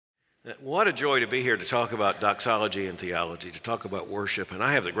What a joy to be here to talk about doxology and theology, to talk about worship, and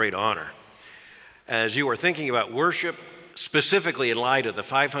I have the great honor. As you are thinking about worship, specifically in light of the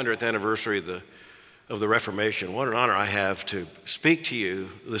 500th anniversary of the Reformation, what an honor I have to speak to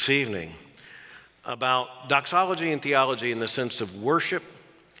you this evening about doxology and theology in the sense of worship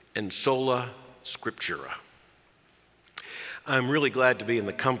and Sola Scriptura. I'm really glad to be in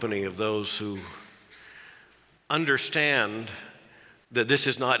the company of those who understand that this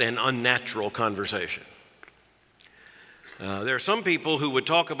is not an unnatural conversation. There are some people who would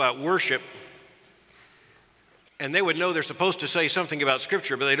talk about worship and they would know they're supposed to say something about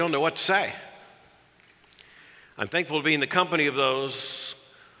Scripture, but they don't know what to say. I'm thankful to be in the company of those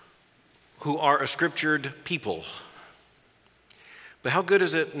who are a scriptured people. But how good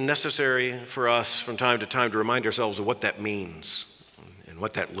is it necessary for us from time to time to remind ourselves of what that means and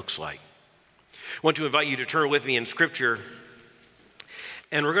what that looks like? I want to invite you to turn with me in Scripture,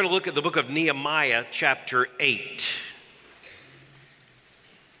 and we're going to look at the book of Nehemiah, chapter 8.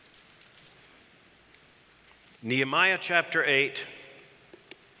 Nehemiah, chapter 8,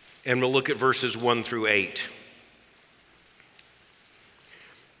 and we'll look at verses 1 through 8.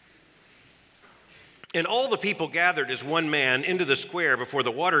 And all the people gathered as one man into the square before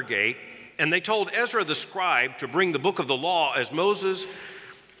the water gate, and they told Ezra the scribe to bring the book of the law as Moses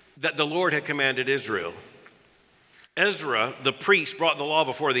that the Lord had commanded Israel. Ezra, the priest, brought the law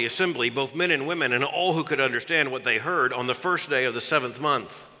before the assembly, both men and women, and all who could understand what they heard on the first day of the 7th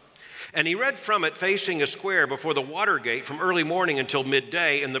month. And he read from it facing a square before the water gate from early morning until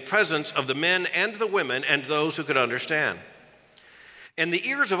midday in the presence of the men and the women and those who could understand. And the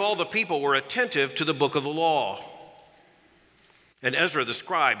ears of all the people were attentive to the book of the law. And Ezra the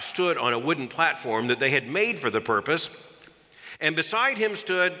scribe stood on a wooden platform that they had made for the purpose, and beside him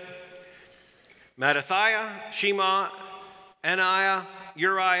stood Mattithiah, Shema, Ananiah,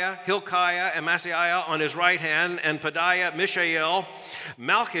 Uriah, Hilkiah, and Maaseiah on his right hand, and Pedaiah, Mishael,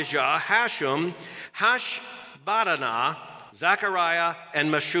 Malchijah, Hashum, Hashbaddanah, Zechariah,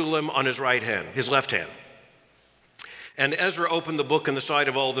 and Meshullam on his right hand, his left hand. And Ezra opened the book in the sight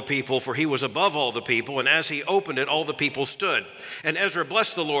of all the people, for he was above all the people, and as he opened it, all the people stood. And Ezra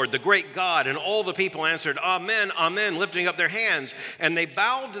blessed the Lord, the great God, and all the people answered, Amen, Amen, lifting up their hands. And they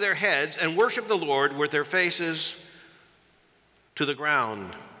bowed their heads and worshiped the Lord with their faces to the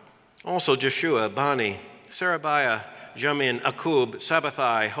ground. Also Jeshua, Bani, Sherebiah, Jamin, Akub,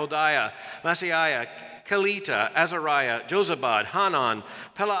 Sabbathai, Hodiah, Maaseiah, Kelita, Azariah, Jozabad, Hanan,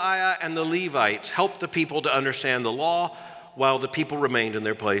 Pelaiah, and the Levites helped the people to understand the law while the people remained in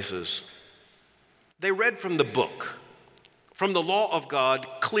their places. They read from the book, from the law of God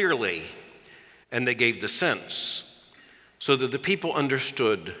clearly, and they gave the sense so that the people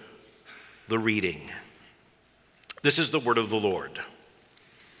understood the reading. This is the word of the Lord.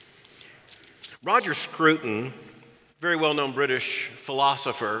 Roger Scruton, very well-known British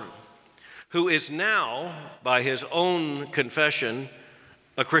philosopher, who is now, by his own confession,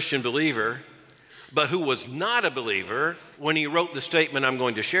 a Christian believer, but who was not a believer when he wrote the statement I'm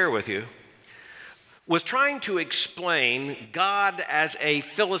going to share with you, was trying to explain God as a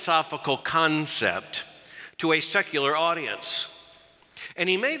philosophical concept to a secular audience. And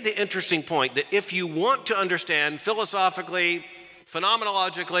he made the interesting point that if you want to understand philosophically,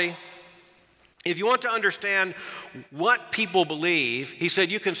 phenomenologically, if you want to understand what people believe, he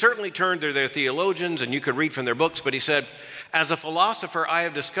said, you can certainly turn to their theologians and you can read from their books, but he said, as a philosopher, I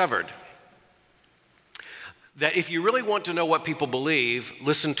have discovered that if you really want to know what people believe,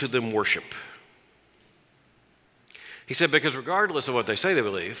 listen to them worship. He said, because regardless of what they say they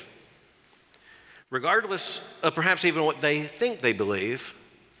believe, regardless of perhaps even what they think they believe,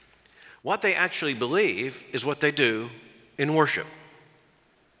 what they actually believe is what they do in worship.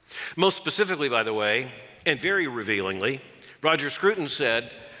 Most specifically, by the way, and very revealingly, Roger Scruton said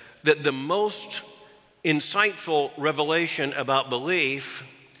that the most insightful revelation about belief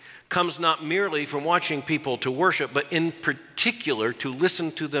comes not merely from watching people to worship, but in particular to listen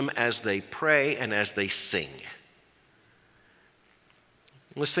to them as they pray and as they sing.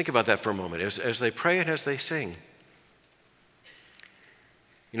 Let's think about that for a moment, as they pray and as they sing.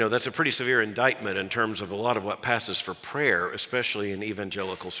 You know, that's a pretty severe indictment in terms of a lot of what passes for prayer, especially in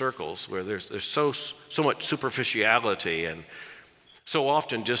evangelical circles, where there's so much superficiality and so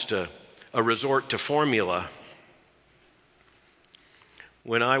often just a resort to formula.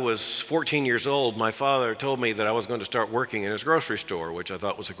 When I was 14 years old, my father told me that I was going to start working in his grocery store, which I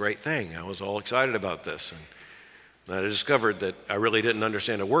thought was a great thing. I was all excited about this. And I discovered that I really didn't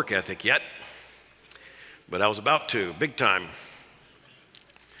understand a work ethic yet, but I was about to, big time.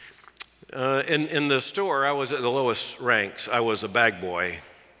 In the store, I was at the lowest ranks. I was a bag boy.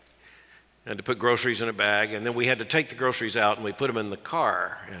 and to put groceries in a bag, and then we had to take the groceries out and we put them in the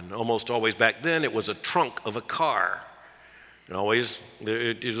car. And almost always back then, it was a trunk of a car. And always,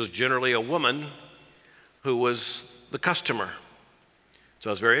 it was generally a woman who was the customer. So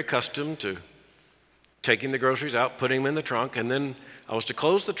I was very accustomed to taking the groceries out, putting them in the trunk, and then I was to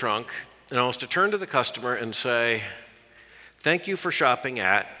close the trunk, and I was to turn to the customer and say, "Thank you for shopping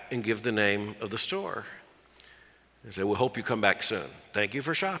at," and give the name of the store. And say, "We hope you come back soon. Thank you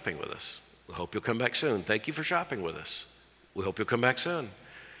for shopping with us. We hope you'll come back soon. Thank you for shopping with us. We hope you'll come back soon."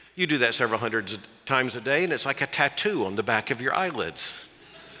 You do that several hundreds of times a day, and it's like a tattoo on the back of your eyelids.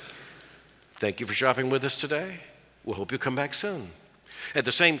 "Thank you for shopping with us today. We hope you'll come back soon." At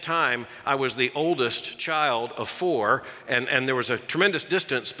the same time, I was the oldest child of 4, and there was a tremendous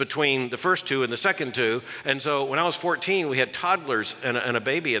distance between the first 2 and the second 2. And so when I was 14, we had toddlers and a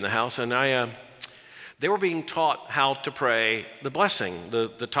baby in the house, and they were being taught how to pray the blessing.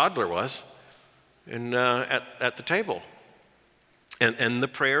 The toddler was at the table. And the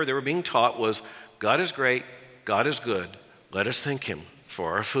prayer they were being taught was, "God is great, God is good, let us thank him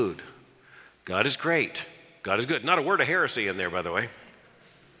for our food." God is great, God is good. Not a word of heresy in there, by the way.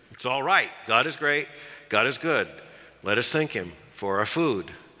 It's all right. God is great, God is good, let us thank him for our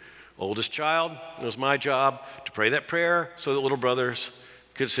food. Oldest child, it was my job to pray that prayer so that little brothers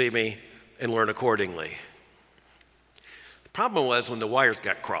could see me and learn accordingly. The problem was when the wires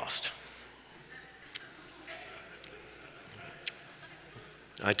got crossed.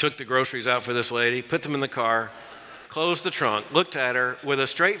 I took the groceries out for this lady, put them in the car, closed the trunk, looked at her with a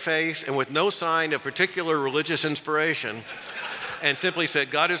straight face and with no sign of particular religious inspiration, and simply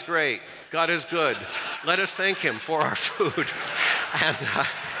said, "God is great, God is good, let us thank him for our food."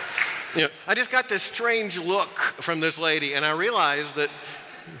 And I just got this strange look from this lady, and I realized that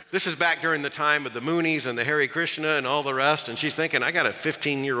this is back during the time of the Moonies and the Hare Krishna and all the rest, and she's thinking, I got a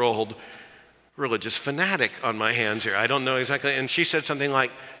 15-year-old religious fanatic on my hands here. I don't know exactly. And she said something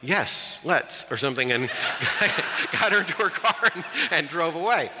like, "Yes, let's," or something, and got her into her car and drove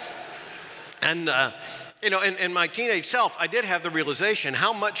away. And, in my teenage self, I did have the realization,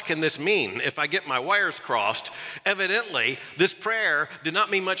 how much can this mean if I get my wires crossed? Evidently, this prayer did not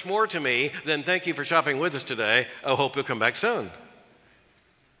mean much more to me than "Thank you for shopping with us today. I hope you'll come back soon."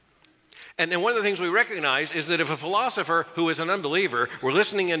 And one of the things we recognize is that if a philosopher who is an unbeliever were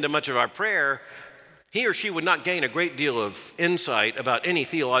listening into much of our prayer, he or she would not gain a great deal of insight about any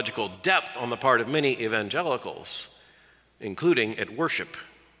theological depth on the part of many evangelicals, including at worship.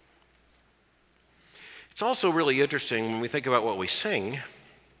 It's also really interesting when we think about what we sing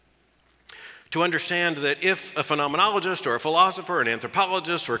to understand that if a phenomenologist or a philosopher or an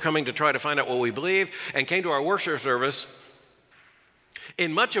anthropologist were coming to try to find out what we believe and came to our worship service,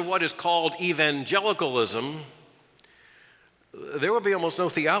 in much of what is called evangelicalism, there will be almost no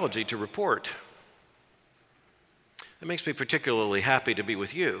theology to report. It makes me particularly happy to be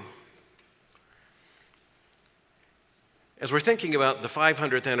with you. As we're thinking about the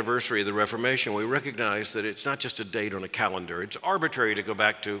 500th anniversary of the Reformation, we recognize that it's not just a date on a calendar. It's arbitrary to go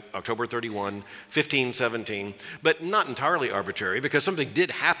back to October 31, 1517, but not entirely arbitrary, because something did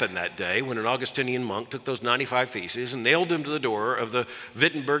happen that day when an Augustinian monk took those 95 theses and nailed them to the door of the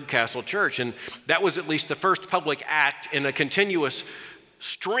Wittenberg Castle Church. And that was at least the first public act in a continuous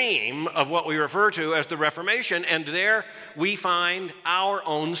stream of what we refer to as the Reformation, and there we find our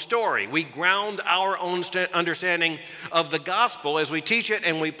own story. We ground our own understanding of the gospel as we teach it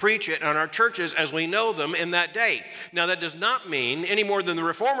and we preach it in our churches as we know them in that day. Now, that does not mean, any more than the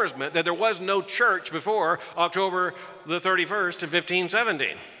Reformers meant, that there was no church before October the 31st of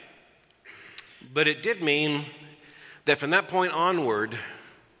 1517. But it did mean that from that point onward,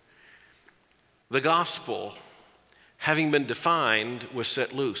 the gospel, having been defined, was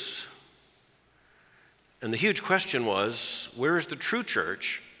set loose. And the huge question was, where is the true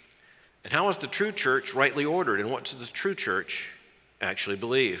church? And how is the true church rightly ordered? And what does the true church actually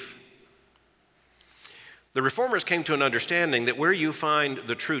believe? The Reformers came to an understanding that where you find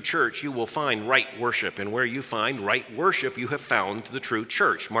the true church, you will find right worship. And where you find right worship, you have found the true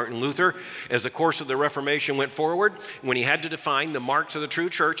church. Martin Luther, as the course of the Reformation went forward, when he had to define the marks of the true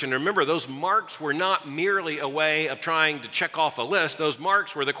church, and remember, those marks were not merely a way of trying to check off a list. Those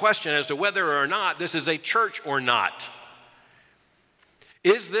marks were the question as to whether or not this is a church or not.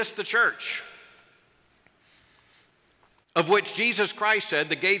 Is this the church of which Jesus Christ said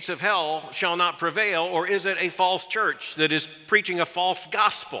the gates of hell shall not prevail, or is it a false church that is preaching a false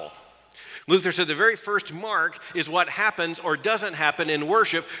gospel? Luther said the very first mark is what happens or doesn't happen in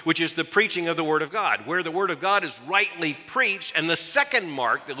worship, which is the preaching of the Word of God, where the Word of God is rightly preached. And the second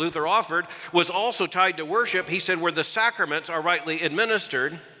mark that Luther offered was also tied to worship. He said where the sacraments are rightly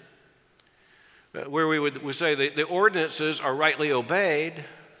administered, where we would say the ordinances are rightly obeyed.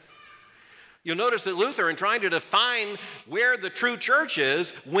 You'll notice that Luther, in trying to define where the true church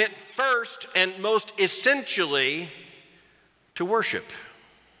is, went first and most essentially to worship.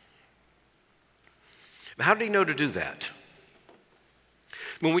 How did he know to do that?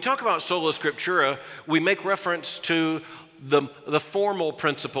 When we talk about Sola Scriptura, we make reference to the formal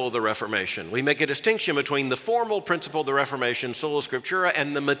principle of the Reformation. We make a distinction between the formal principle of the Reformation, Sola Scriptura,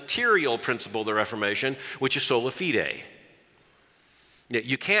 and the material principle of the Reformation, which is sola fide.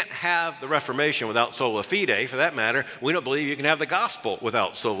 You can't have the Reformation without sola fide. For that matter, we don't believe you can have the gospel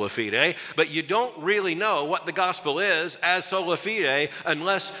without sola fide, but you don't really know what the gospel is as sola fide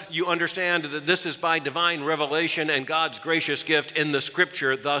unless you understand that this is by divine revelation and God's gracious gift in the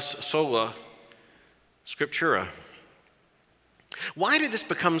Scripture, thus Sola Scriptura. Why did this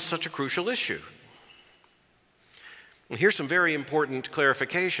become such a crucial issue? Well, here's some very important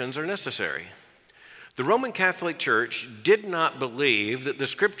clarifications are necessary. The Roman Catholic Church did not believe that the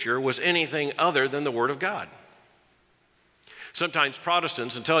Scripture was anything other than the Word of God. Sometimes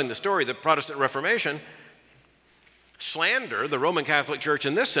Protestants, in telling the story of the Protestant Reformation, slander the Roman Catholic Church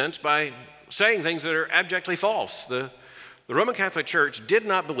in this sense by saying things that are abjectly false. The Roman Catholic Church did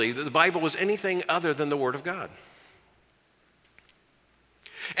not believe that the Bible was anything other than the Word of God.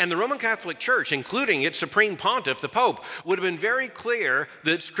 And the Roman Catholic Church, including its supreme pontiff, the Pope, would have been very clear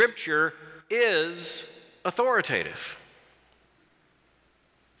that Scripture is authoritative.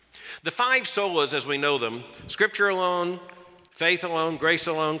 The five solas as we know them, Scripture alone, faith alone, grace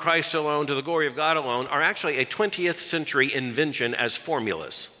alone, Christ alone, to the glory of God alone, are actually a 20th century invention as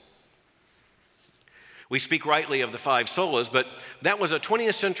formulas. We speak rightly of the five solas, but that was a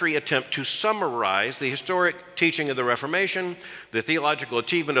 20th century attempt to summarize the historic teaching of the Reformation, the theological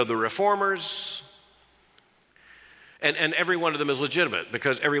achievement of the Reformers, and every one of them is legitimate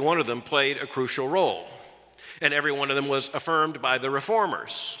because every one of them played a crucial role. And every one of them was affirmed by the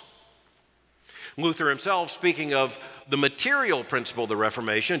Reformers. Luther himself, speaking of the material principle of the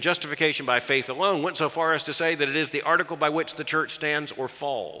Reformation, justification by faith alone, went so far as to say that it is the article by which the church stands or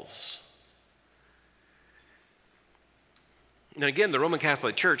falls. And again, the Roman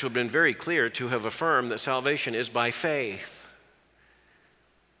Catholic Church would have been very clear to have affirmed that salvation is by faith.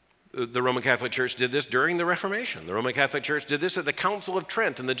 The Roman Catholic Church did this during the Reformation. The Roman Catholic Church did this at the Council of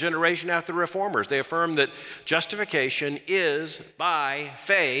Trent in the generation after the Reformers. They affirmed that justification is by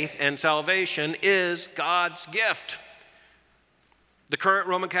faith and salvation is God's gift. The current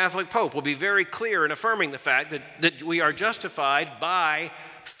Roman Catholic Pope will be very clear in affirming the fact that we are justified by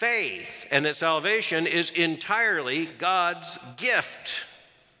faith and that salvation is entirely God's gift.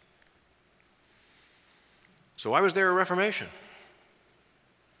 So why was there a Reformation?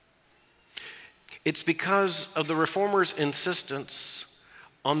 It's because of the Reformers' insistence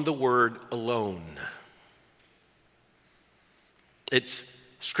on the word alone. It's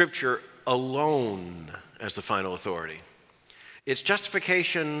Scripture alone as the final authority. It's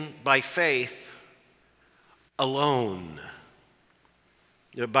justification by faith alone.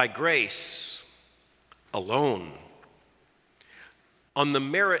 By grace alone. On the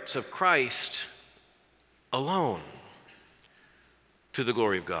merits of Christ alone. To the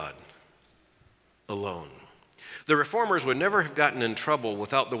glory of God alone. The Reformers would never have gotten in trouble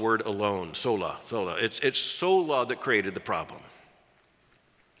without the word alone, sola. It's sola that created the problem.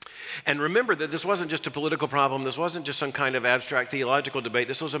 And remember that this wasn't just a political problem. This wasn't just some kind of abstract theological debate.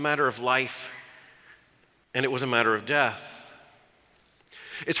 This was a matter of life, and it was a matter of death.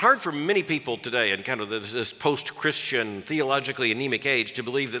 It's hard for many people today in kind of this post-Christian, theologically anemic age to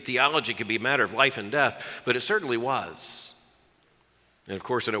believe that theology could be a matter of life and death, but it certainly was. And of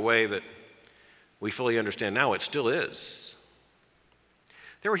course, in a way that we fully understand now, it still is.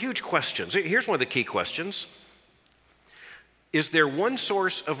 There were huge questions. Here's one of the key questions. Is there one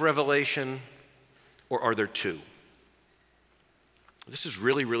source of revelation or are there two? This is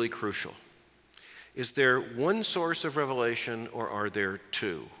really, really crucial. Is there one source of revelation or are there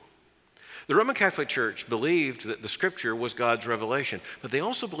two? The Roman Catholic Church believed that the Scripture was God's revelation, but they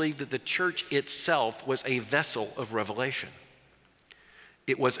also believed that the church itself was a vessel of revelation.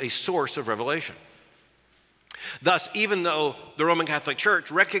 It was a source of revelation. Thus, even though the Roman Catholic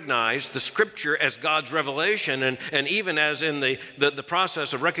Church recognized the Scripture as God's revelation, and even as in the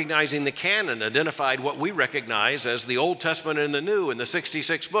process of recognizing the canon, identified what we recognize as the Old Testament and the New in the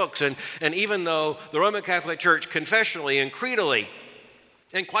 66 books, and even though the Roman Catholic Church confessionally and creedally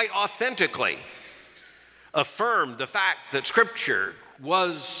and quite authentically affirmed the fact that Scripture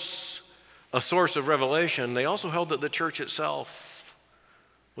was a source of revelation, they also held that the church itself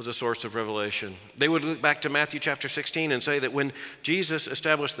was a source of revelation. They would look back to Matthew chapter 16 and say that when Jesus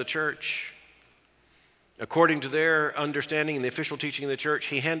established the church, According to their understanding and the official teaching of the church,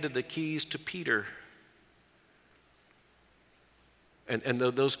 he handed the keys to Peter. And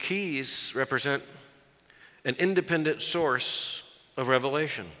those keys represent an independent source of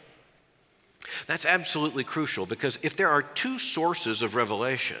revelation. That's absolutely crucial, because if there are two sources of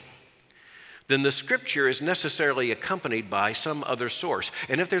revelation, then the Scripture is necessarily accompanied by some other source.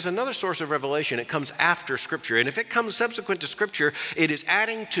 And if there's another source of revelation, it comes after Scripture. And if it comes subsequent to Scripture, it is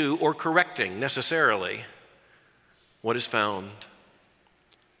adding to or correcting necessarily what is found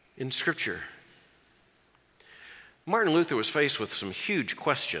in Scripture. Martin Luther was faced with some huge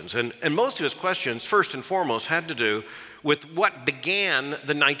questions, and most of his questions, first and foremost, had to do with what began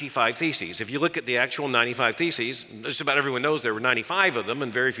the 95 Theses. If you look at the actual 95 Theses, just about everyone knows there were 95 of them,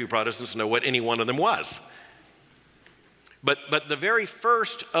 and very few Protestants know what any one of them was. But the very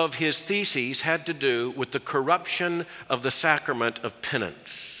first of his theses had to do with the corruption of the sacrament of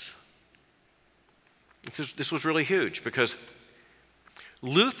penance. This was really huge, because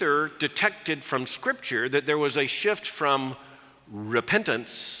Luther detected from Scripture that there was a shift from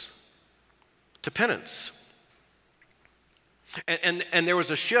repentance to penance. And there was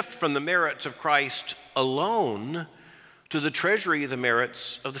a shift from the merits of Christ alone to the treasury of the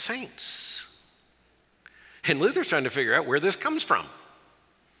merits of the saints. And Luther's trying to figure out where this comes from,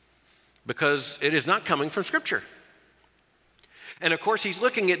 because it is not coming from Scripture. And of course, he's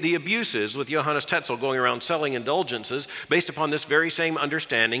looking at the abuses with Johannes Tetzel going around selling indulgences based upon this very same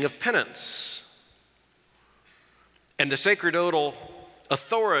understanding of penance and the sacerdotal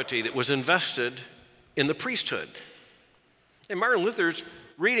authority that was invested in the priesthood. And Martin Luther's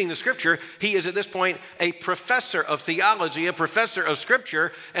reading the Scripture. He is at this point a professor of theology, a professor of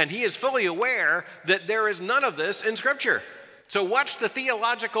Scripture, and he is fully aware that there is none of this in Scripture. So what's the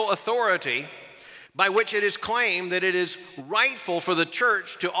theological authority by which it is claimed that it is rightful for the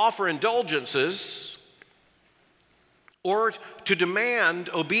church to offer indulgences or to demand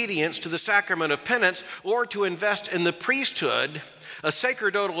obedience to the sacrament of penance or to invest in the priesthood, a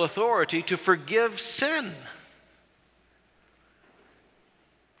sacerdotal authority to forgive sin?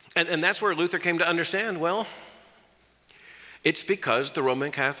 And that's where Luther came to understand, well, it's because the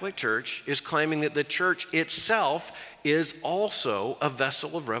Roman Catholic Church is claiming that the church itself is also a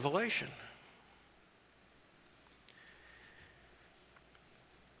vessel of revelation.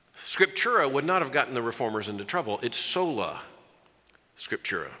 Scriptura would not have gotten the reformers into trouble. It's Sola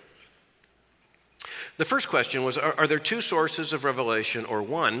Scriptura. The first question was, are there two sources of revelation or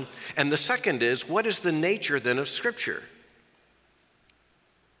one? And the second is, what is the nature then of Scripture?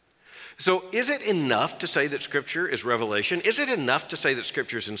 So is it enough to say that Scripture is revelation? Is it enough to say that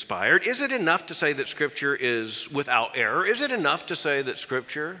Scripture is inspired? Is it enough to say that Scripture is without error? Is it enough to say that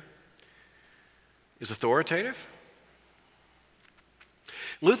Scripture is authoritative?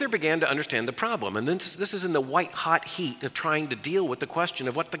 Luther began to understand the problem, and this is in the white-hot heat of trying to deal with the question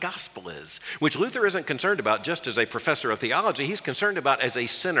of what the gospel is, which Luther isn't concerned about just as a professor of theology. He's concerned about as a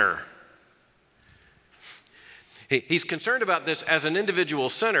sinner. He's concerned about this as an individual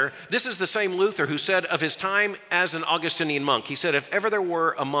sinner. This is the same Luther who said of his time as an Augustinian monk, he said, if ever there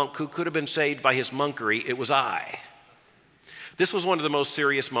were a monk who could have been saved by his monkery, it was I. This was one of the most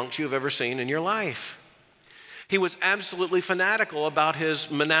serious monks you've ever seen in your life. He was absolutely fanatical about his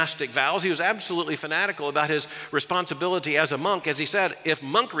monastic vows. He was absolutely fanatical about his responsibility as a monk. As he said, if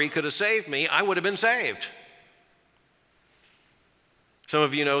monkery could have saved me, I would have been saved. Some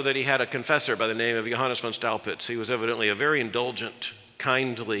of you know that he had a confessor by the name of Johannes von Staupitz. He was evidently a very indulgent,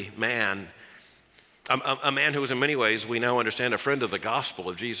 kindly man. A man who was in many ways, we now understand, a friend of the gospel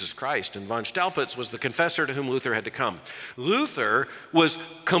of Jesus Christ. And von Staupitz was the confessor to whom Luther had to come. Luther was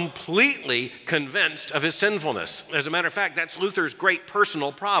completely convinced of his sinfulness. As a matter of fact, that's Luther's great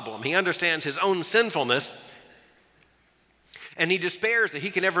personal problem. He understands his own sinfulness, and he despairs that he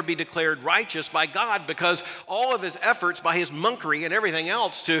can ever be declared righteous by God because all of his efforts by his monkery and everything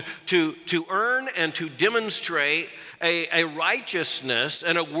else to earn and to demonstrate a righteousness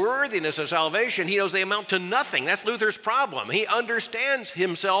and a worthiness of salvation, he knows they amount to nothing. That's Luther's problem. He understands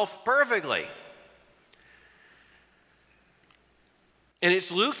himself perfectly. And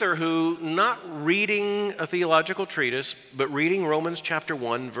it's Luther who, not reading a theological treatise, but reading Romans chapter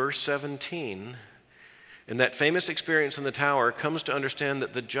 1, verse 17, in that famous experience in the tower, comes to understand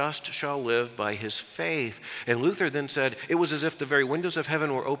that the just shall live by his faith. And Luther then said, it was as if the very windows of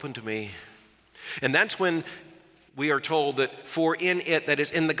heaven were open to me. And that's when we are told that for in it, that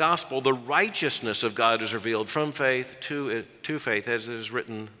is in the gospel, the righteousness of God is revealed from faith to faith, as it is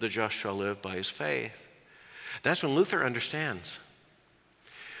written, the just shall live by his faith. That's when Luther understands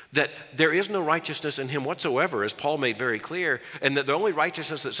that there is no righteousness in him whatsoever, as Paul made very clear, and that the only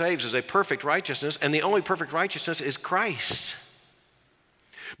righteousness that saves is a perfect righteousness, and the only perfect righteousness is Christ.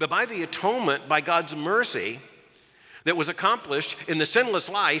 But by the atonement, by God's mercy that was accomplished in the sinless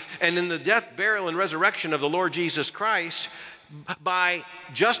life and in the death, burial, and resurrection of the Lord Jesus Christ, by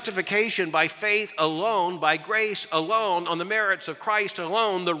justification, by faith alone, by grace alone, on the merits of Christ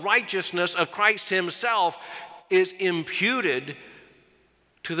alone, the righteousness of Christ himself is imputed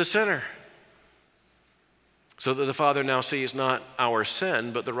to the sinner, so that the Father now sees not our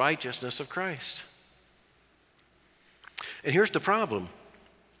sin, but the righteousness of Christ. And here's the problem.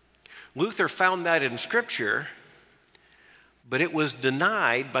 Luther found that in Scripture, but it was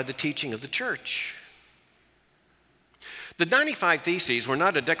denied by the teaching of the church. The 95 Theses were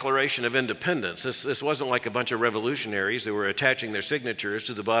not a declaration of independence. This wasn't like a bunch of revolutionaries that were attaching their signatures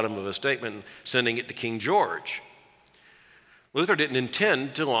to the bottom of a statement and sending it to King George. Luther didn't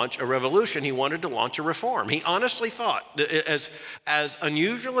intend to launch a revolution. He wanted to launch a reform. He honestly thought, as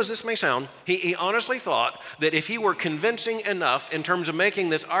unusual as this may sound, he honestly thought that if he were convincing enough in terms of making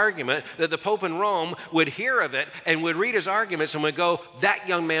this argument, that the Pope in Rome would hear of it and would read his arguments and would go, that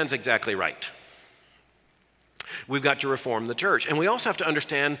young man's exactly right. We've got to reform the church. And we also have to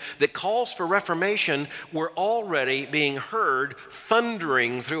understand that calls for reformation were already being heard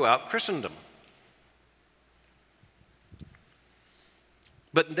thundering throughout Christendom.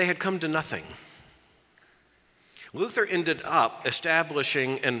 But they had come to nothing. Luther ended up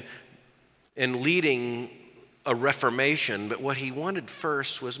establishing and leading a reformation, but what he wanted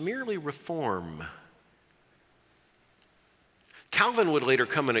first was merely reform. Calvin would later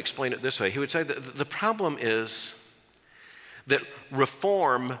come and explain it this way. He would say that the problem is that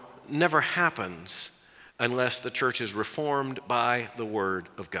reform never happens unless the church is reformed by the Word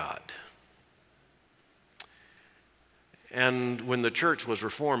of God. And when the church was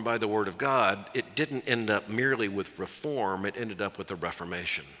reformed by the Word of God, it didn't end up merely with reform, it ended up with a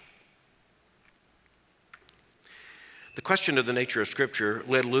reformation. The question of the nature of Scripture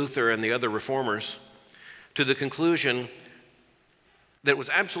led Luther and the other reformers to the conclusion that it was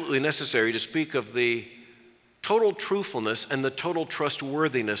absolutely necessary to speak of the total truthfulness and the total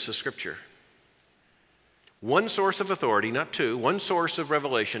trustworthiness of Scripture. One source of authority, not two. One source of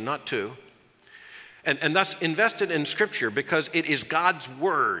revelation, not two. And thus invested in Scripture because it is God's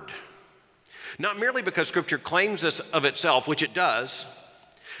Word. Not merely because Scripture claims this of itself, which it does,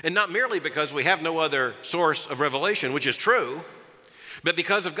 and not merely because we have no other source of revelation, which is true, but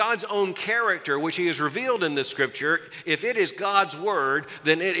because of God's own character, which He has revealed in this Scripture. If it is God's Word,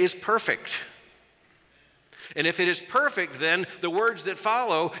 then it is perfect. And if it is perfect, then the words that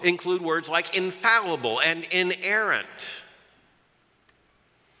follow include words like infallible and inerrant.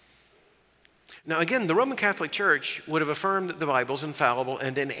 Now again, the Roman Catholic Church would have affirmed that the Bible is infallible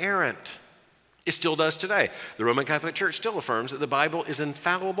and inerrant. It still does today. The Roman Catholic Church still affirms that the Bible is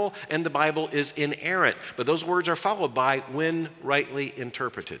infallible and the Bible is inerrant. But those words are followed by when rightly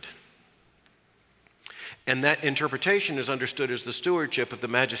interpreted. And that interpretation is understood as the stewardship of the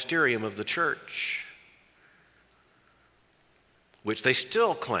magisterium of the church, which they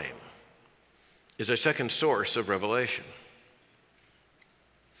still claim is a second source of revelation.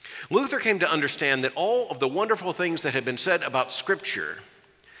 Luther came to understand that all of the wonderful things that had been said about Scripture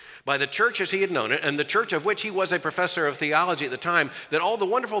by the church as he had known it, and the church of which he was a professor of theology at the time, that all the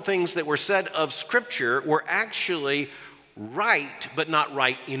wonderful things that were said of Scripture were actually right, but not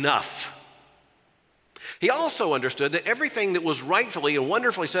right enough. He also understood that everything that was rightfully and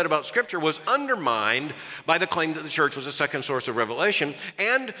wonderfully said about Scripture was undermined by the claim that the church was a second source of revelation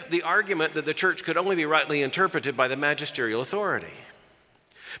and the argument that the church could only be rightly interpreted by the magisterial authority.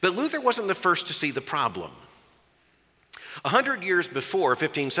 But Luther wasn't the first to see the problem. 100 years before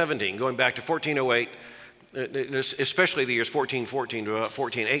 1517, going back to 1408, especially the years 1414 to about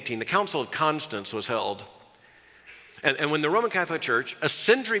 1418, the Council of Constance was held. And when the Roman Catholic Church, a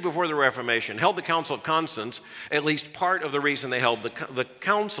century before the Reformation, held the Council of Constance, at least part of the reason they held the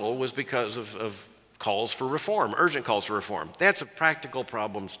council was because of calls for reform, urgent calls for reform. They had some practical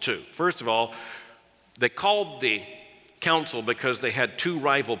problems too. First of all, they called the council because they had two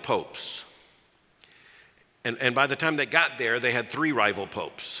rival popes. And by the time they got there, they had three rival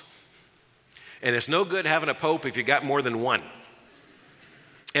popes. And it's no good having a pope if you got more than one.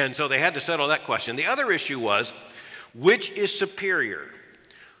 And so they had to settle that question. The other issue was, which is superior,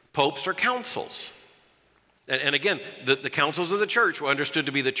 popes or councils? And again, the councils of the church were understood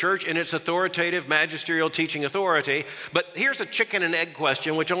to be the church in its authoritative magisterial teaching authority. But here's a chicken and egg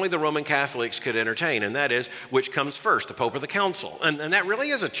question which only the Roman Catholics could entertain, and that is, which comes first, the pope or the council? And that really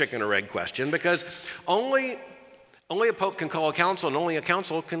is a chicken or egg question, because only Only a pope can call a council, and only a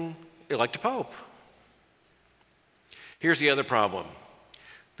council can elect a pope. Here's the other problem.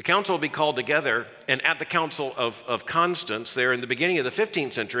 The council will be called together, and at the Council of Constance, there in the beginning of the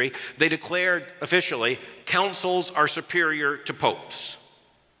 15th century, they declared officially, councils are superior to popes.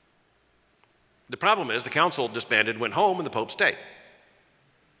 The problem is the council disbanded, went home, and the pope stayed.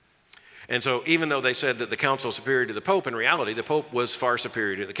 And so even though they said that the council is superior to the pope, in reality, the pope was far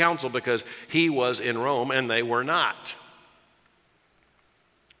superior to the council because he was in Rome and they were not.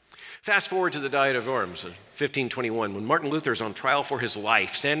 Fast forward to the Diet of Worms in 1521, when Martin Luther is on trial for his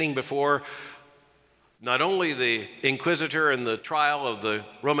life, standing before not only the inquisitor and the trial of the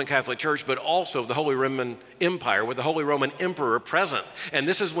Roman Catholic Church, but also of the Holy Roman Empire, with the Holy Roman Emperor present. And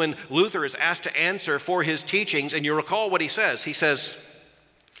this is when Luther is asked to answer for his teachings, and you recall what he says. He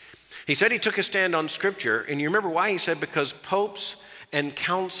said he took his stand on Scripture, and you remember why? He said, because popes and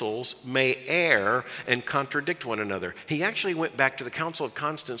councils may err and contradict one another. He actually went back to the Council of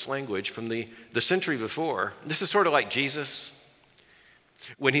Constance language from the century before. This is sort of like Jesus,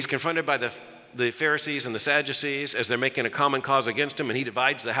 when he's confronted by the Pharisees and the Sadducees as they're making a common cause against him, and he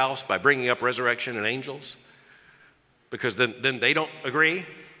divides the house by bringing up resurrection and angels, because then they don't agree.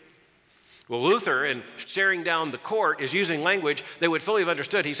 Well, Luther, in staring down the court, is using language they would fully have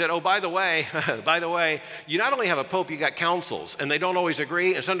understood. He said, oh, by the way, you not only have a pope, you got councils, and they don't always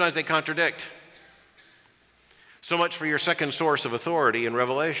agree, and sometimes they contradict. So much for your second source of authority in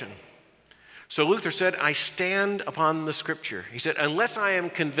Revelation. So Luther said, I stand upon the Scripture. He said, unless I am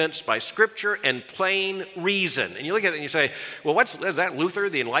convinced by Scripture and plain reason. And you look at it and you say, well, is that Luther,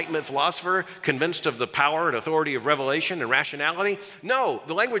 the Enlightenment philosopher, convinced of the power and authority of revelation and rationality? No,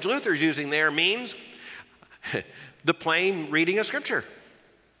 the language Luther's using there means the plain reading of Scripture.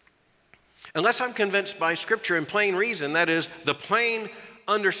 Unless I'm convinced by Scripture and plain reason, that is, the plain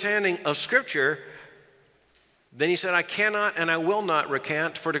understanding of Scripture, then he said, I cannot and I will not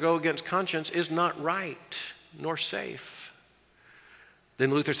recant, for to go against conscience is not right nor safe.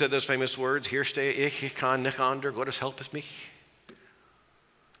 Then Luther said those famous words, Hier stehe ich kann nicht ander, Gottes helpes mich.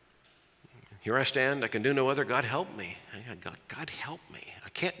 Here I stand, I can do no other, God help me. God help me. I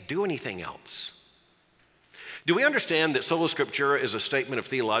can't do anything else. Do we understand that Sola Scriptura is a statement of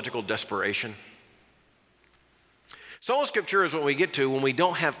theological desperation? Sola Scriptura is what we get to when we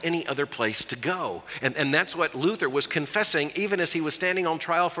don't have any other place to go. And that's what Luther was confessing even as he was standing on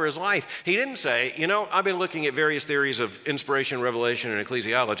trial for his life. He didn't say, you know, I've been looking at various theories of inspiration, revelation, and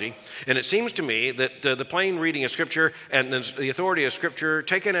ecclesiology, and it seems to me that the plain reading of Scripture and the authority of Scripture,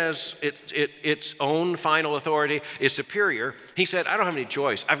 taken as its own final authority, is superior. He said, I don't have any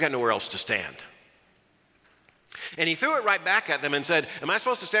choice. I've got nowhere else to stand. And he threw it right back at them and said, am I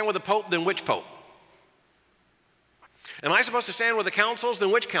supposed to stand with the Pope? Then which Pope? Am I supposed to stand with the councils?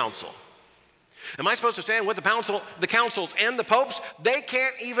 Then which council? Am I supposed to stand with the councils and the popes? They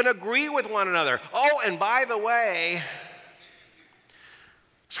can't even agree with one another. Oh, and by the way,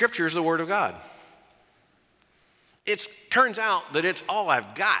 Scripture is the Word of God. It turns out that it's all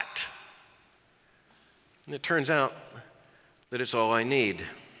I've got. And it turns out that it's all I need.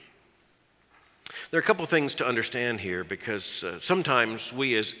 There are a couple things to understand here, because sometimes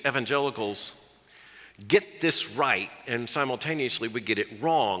we as evangelicals get this right, and simultaneously we get it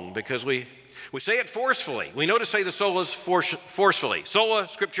wrong, because we say it forcefully. We know to say the solas forcefully. Sola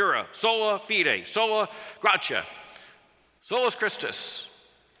Scriptura, sola fide, sola gratia, solus Christus,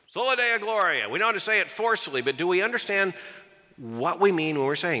 sola Deo gloria. We know how to say it forcefully, but do we understand what we mean when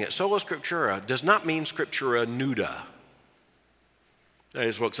we're saying it? Sola Scriptura does not mean Scriptura nuda. I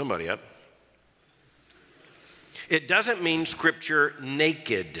just woke somebody up. It doesn't mean Scripture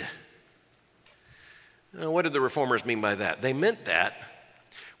naked. Now, what did the Reformers mean by that? They meant that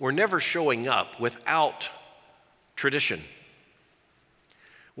we're never showing up without tradition.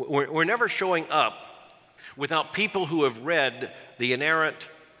 We're never showing up without people who have read the inerrant,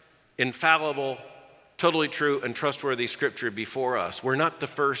 infallible, totally true, and trustworthy Scripture before us. We're not the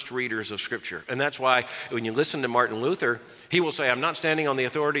first readers of Scripture. And that's why when you listen to Martin Luther, he will say, I'm not standing on the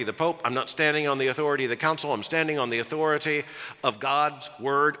authority of the Pope. I'm not standing on the authority of the Council. I'm standing on the authority of God's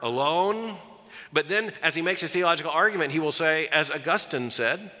Word alone. But then, as he makes his theological argument, he will say, as Augustine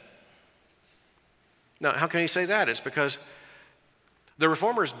said. Now, how can he say that? It's because the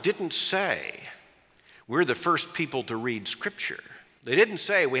Reformers didn't say we're the first people to read Scripture. They didn't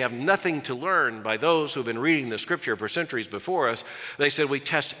say we have nothing to learn by those who've been reading the Scripture for centuries before us. They said we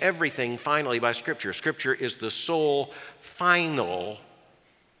test everything finally by Scripture. Scripture is the sole final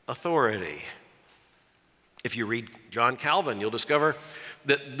authority. If you read John Calvin, you'll discover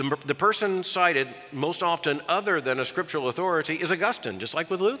that the person cited most often other than a scriptural authority is Augustine, just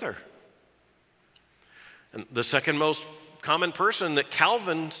like with Luther. And the second most common person that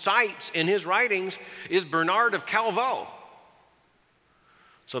Calvin cites in his writings is Bernard of Clairvaux,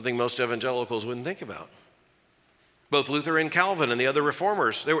 something most evangelicals wouldn't think about. Both Luther and Calvin and the other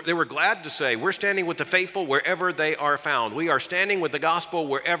reformers, they were glad to say, we're standing with the faithful wherever they are found. We are standing with the gospel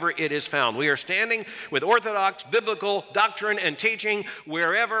wherever it is found. We are standing with orthodox biblical doctrine and teaching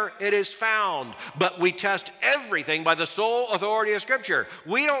wherever it is found. But we test everything by the sole authority of Scripture.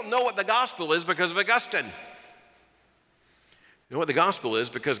 We don't know what the gospel is because of Augustine. You know what the gospel is?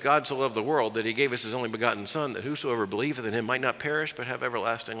 Because God so loved the world that he gave us his only begotten Son, that whosoever believeth in him might not perish but have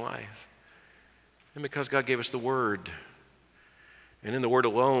everlasting life. And because God gave us the Word, and in the Word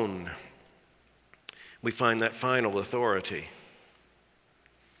alone, we find that final authority.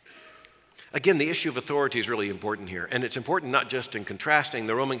 Again, the issue of authority is really important here, and it's important not just in contrasting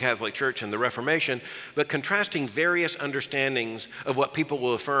the Roman Catholic Church and the Reformation, but contrasting various understandings of what people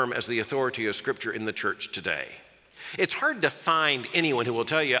will affirm as the authority of Scripture in the church today. It's hard to find anyone who will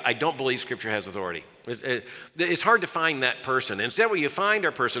tell you, I don't believe Scripture has authority. It's hard to find that person. Instead, what you find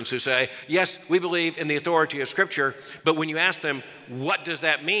are persons who say, yes, we believe in the authority of Scripture, but when you ask them, what does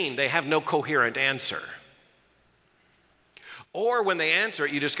that mean? They have no coherent answer. Or when they answer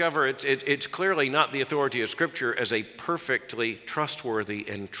it, you discover it's clearly not the authority of Scripture as a perfectly trustworthy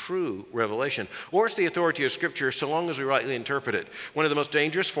and true revelation. Or it's the authority of Scripture so long as we rightly interpret it. One of the most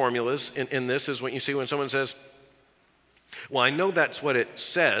dangerous formulas in this is what you see when someone says, well, I know that's what it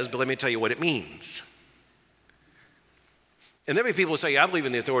says, but let me tell you what it means. And there may be people who say, yeah, I believe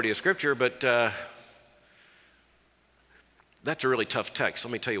in the authority of Scripture, but that's a really tough text.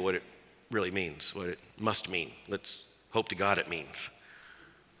 Let me tell you what it really means, what it must mean. Let's hope to God it means.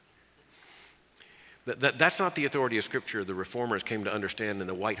 That's not the authority of Scripture the Reformers came to understand in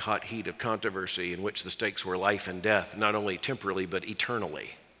the white-hot heat of controversy in which the stakes were life and death, not only temporally but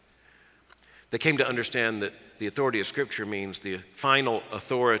eternally. They came to understand that the authority of Scripture means the final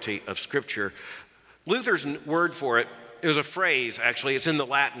authority of Scripture. Luther's word for it is a phrase, actually. It's in the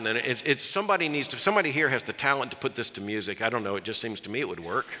Latin, and it's somebody here has the talent to put this to music. I don't know, it just seems to me it would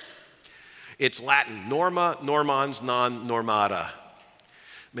work. It's Latin, norma, normans, non normata.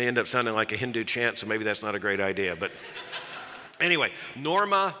 May end up sounding like a Hindu chant, so maybe that's not a great idea, but anyway,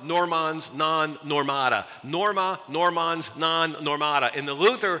 norma, normans, non normata. Norma, normans, non normata. In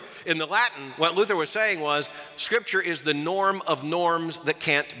the Latin, what Luther was saying was, Scripture is the norm of norms that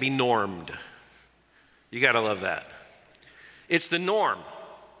can't be normed. You got to love that. It's the norm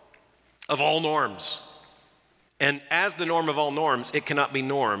of all norms. And as the norm of all norms, it cannot be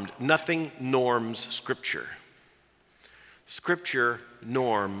normed. Nothing norms Scripture. Scripture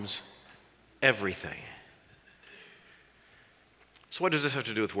norms everything. So what does this have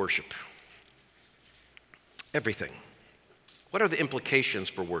to do with worship? Everything. What are the implications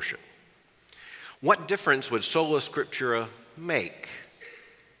for worship? What difference would Sola Scriptura make?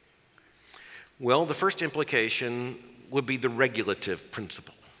 Well, the first implication would be the regulative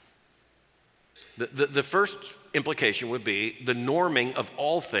principle. The first implication would be the norming of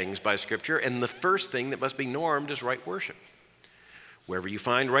all things by Scripture, and the first thing that must be normed is right worship. Wherever you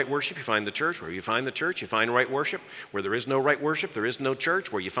find right worship, you find the church. Wherever you find the church, you find right worship. Where there is no right worship, there is no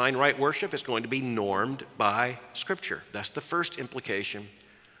church. Where you find right worship, it's going to be normed by Scripture. That's the first implication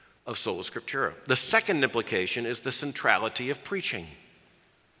of Sola Scriptura. The second implication is the centrality of preaching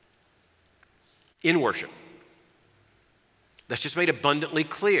in worship. That's just made abundantly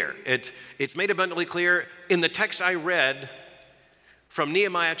clear. It's made abundantly clear in the text I read from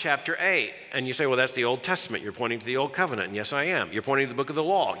Nehemiah chapter 8. And you say, well, that's the Old Testament. You're pointing to the Old Covenant. And yes, I am. You're pointing to the book of the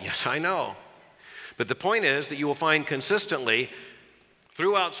law. Yes, I know. But the point is that you will find consistently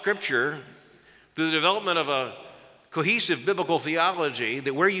throughout Scripture, through the development of a cohesive biblical theology,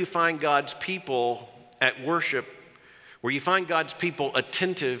 that where you find God's people at worship, where you find God's people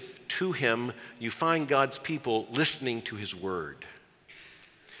attentive to Him, you find God's people listening to His Word.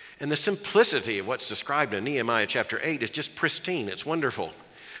 And the simplicity of what's described in Nehemiah chapter 8 is just pristine. It's wonderful.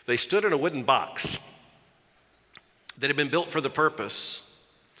 They stood in a wooden box that had been built for the purpose.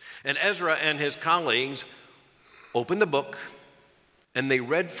 And Ezra and his colleagues opened the book and they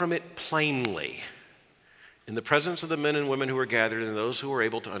read from it plainly in the presence of the men and women who were gathered and those who were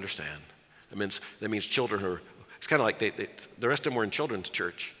able to understand. That means children who are, it's kind of like the rest of them were in children's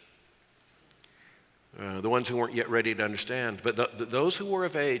church. The ones who weren't yet ready to understand. But those who were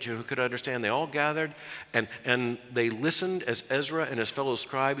of age and who could understand, they all gathered and they listened as Ezra and his fellow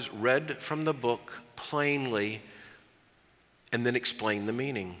scribes read from the book plainly and then explained the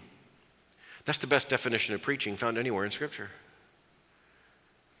meaning. That's the best definition of preaching found anywhere in Scripture.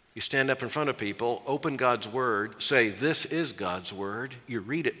 You stand up in front of people, open God's word, say, this is God's word. You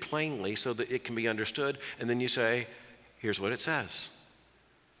read it plainly so that it can be understood, and then you say, here's what it says.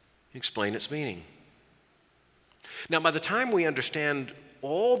 You explain its meaning. Now, by the time we understand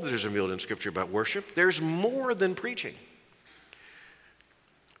all that is revealed in Scripture about worship, there's more than preaching.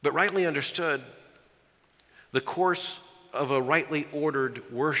 But rightly understood, the course of a rightly ordered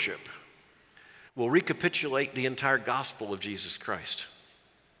worship will recapitulate the entire gospel of Jesus Christ.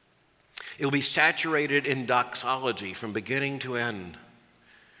 It will be saturated in doxology from beginning to end.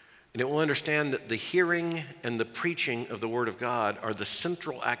 And it will understand that the hearing and the preaching of the Word of God are the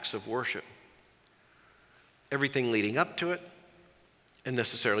central acts of worship. Everything leading up to it and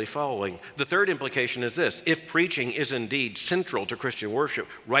necessarily following. The third implication is this: if preaching is indeed central to Christian worship,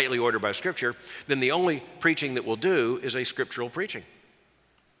 rightly ordered by Scripture, then the only preaching that we'll do is a scriptural preaching.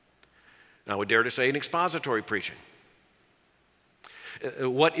 I would dare to say an expository preaching.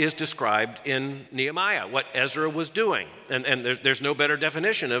 What is described in Nehemiah, what Ezra was doing. And there's no better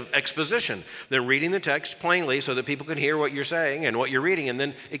definition of exposition than reading the text plainly so that people can hear what you're saying and what you're reading, and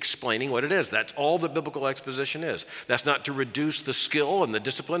then explaining what it is. That's all that biblical exposition is. That's not to reduce the skill and the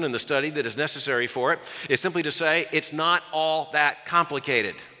discipline and the study that is necessary for it. It's simply to say it's not all that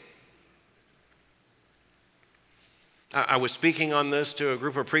complicated. I was speaking on this to a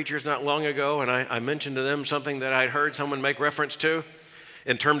group of preachers not long ago, and I mentioned to them something that I'd heard someone make reference to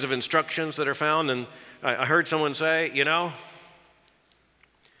in terms of instructions that are found, and I heard someone say, you know,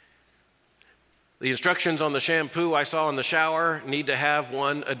 the instructions on the shampoo I saw in the shower need to have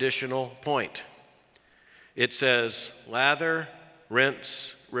one additional point. It says, lather,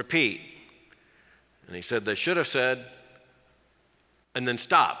 rinse, repeat. And he said they should have said, and then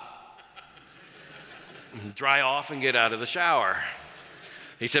stop. Dry off and get out of the shower.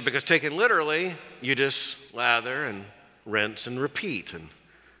 He said, because taken literally, you just lather and rinse and repeat, and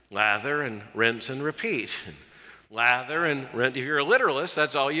lather and rinse and repeat, and lather and rinse. If you're a literalist,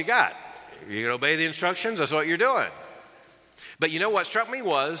 that's all you got. You can obey the instructions, that's what you're doing. But you know what struck me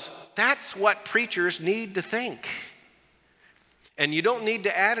was, that's what preachers need to think. And you don't need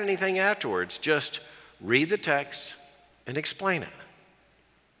to add anything afterwards. Just read the text and explain it.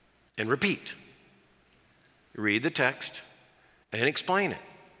 And repeat. Read the text and explain it.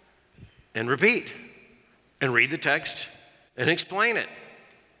 And repeat. And read the text and explain it.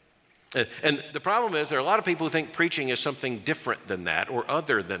 And the problem is there are a lot of people who think preaching is something different than that or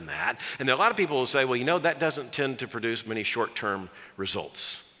other than that. And there are a lot of people who say, well, you know, that doesn't tend to produce many short-term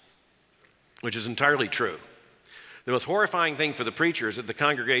results, which is entirely true. The most horrifying thing for the preacher is that the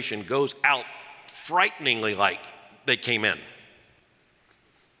congregation goes out frighteningly like they came in.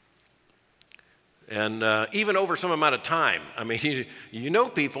 And even over some amount of time. I mean, you know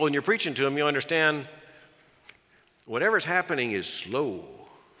people and you're preaching to them, you understand whatever's happening is slow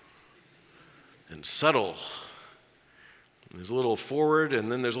and subtle. There's a little forward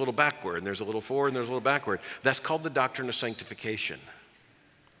and then there's a little backward, and there's a little forward and there's a little backward. That's called the doctrine of sanctification.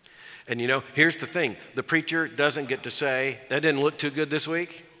 And you know, here's the thing. The preacher doesn't get to say, that didn't look too good this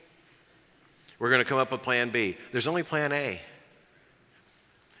week. We're going to come up with plan B. There's only plan A.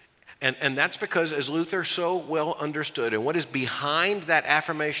 And that's because, as Luther so well understood, and what is behind that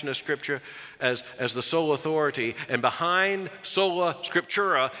affirmation of Scripture as the sole authority, and behind Sola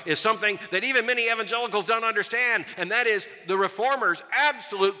Scriptura is something that even many evangelicals don't understand, and that is the Reformers'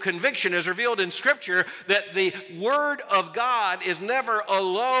 absolute conviction as revealed in Scripture that the Word of God is never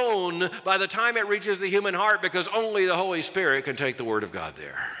alone by the time it reaches the human heart, because only the Holy Spirit can take the Word of God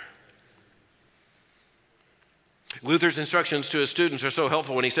there. Luther's instructions to his students are so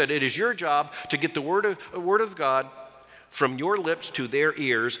helpful when he said, it is your job to get the word of God from your lips to their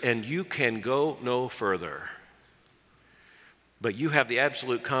ears, and you can go no further. But you have the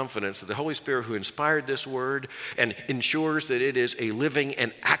absolute confidence that the Holy Spirit who inspired this word and ensures that it is a living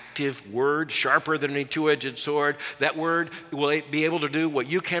and active word, sharper than any two-edged sword, that word will be able to do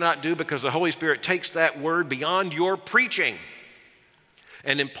what you cannot do, because the Holy Spirit takes that word beyond your preaching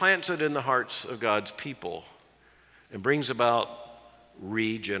and implants it in the hearts of God's people, and brings about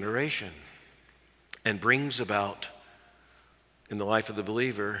regeneration, and brings about, in the life of the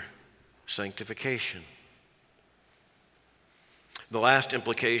believer, sanctification. The last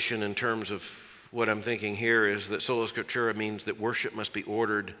implication in terms of what I'm thinking here is that Sola Scriptura means that worship must be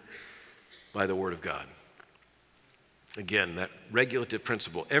ordered by the Word of God. Again, that regulative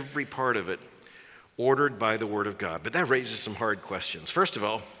principle, every part of it ordered by the Word of God. But that raises some hard questions. First of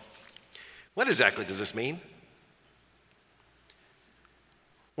all, what exactly does this mean?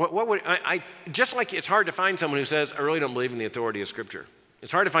 What would just like it's hard to find someone who says, I really don't believe in the authority of Scripture.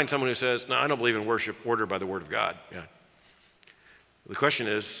 It's hard to find someone who says, no, I don't believe in worship ordered by the Word of God. Yeah. The question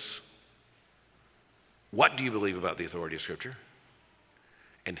is, what do you believe about the authority of Scripture?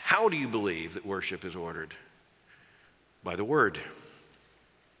 And how do you believe that worship is ordered? By the Word.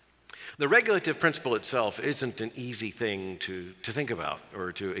 The regulative principle itself isn't an easy thing to think about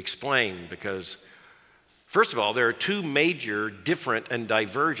or to explain because, first of all, there are two major different and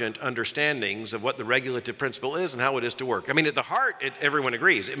divergent understandings of what the regulative principle is and how it is to work. I mean, at the heart, everyone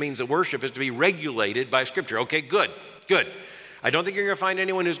agrees. It means that worship is to be regulated by Scripture. Okay, good. I don't think you're going to find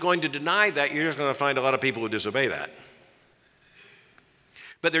anyone who's going to deny that. You're just going to find a lot of people who disobey that.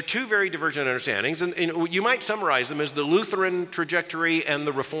 But they're two very divergent understandings, and you might summarize them as the Lutheran trajectory and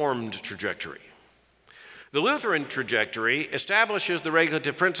the Reformed trajectory. The Lutheran trajectory establishes the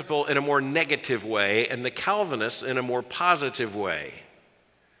regulative principle in a more negative way, and the Calvinists in a more positive way.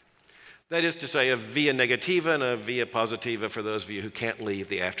 That is to say, a via negativa and a via positiva for those of you who can't leave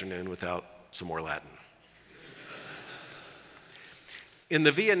the afternoon without some more Latin. In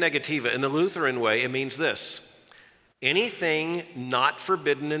the via negativa, in the Lutheran way, it means this. Anything not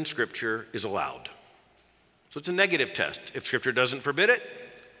forbidden in Scripture is allowed. So it's a negative test. If Scripture doesn't forbid it,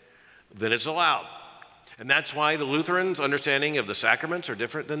 then it's allowed. And that's why the Lutherans' understanding of the sacraments are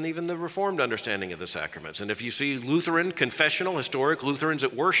different than even the Reformed understanding of the sacraments. And if you see Lutheran, confessional, historic Lutherans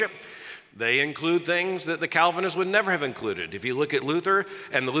at worship, they include things that the Calvinists would never have included. If you look at Luther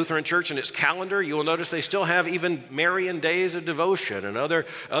and the Lutheran Church and its calendar, you will notice they still have even Marian days of devotion and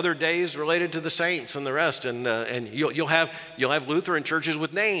other days related to the saints and the rest. And you'll have Lutheran churches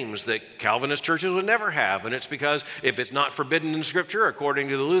with names that Calvinist churches would never have. And it's because if it's not forbidden in Scripture, according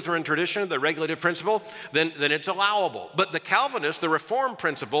to the Lutheran tradition, the regulative principle, then it's allowable. But the Calvinist, the Reformed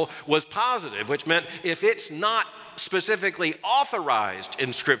principle, was positive, which meant if it's not specifically authorized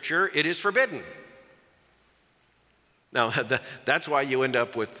in Scripture, it is forbidden. Now, that's why you end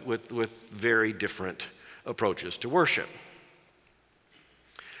up with very different approaches to worship.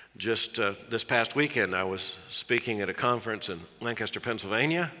 Just this past weekend, I was speaking at a conference in Lancaster,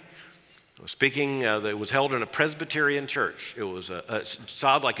 Pennsylvania. I was speaking that was held in a Presbyterian church. It was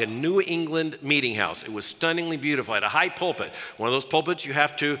sounded like a New England meeting house. It was stunningly beautiful. It had a high pulpit. One of those pulpits you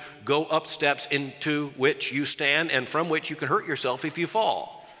have to go up steps into which you stand and from which you can hurt yourself if you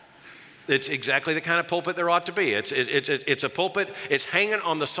fall. It's exactly the kind of pulpit there ought to be. It's a pulpit. It's hanging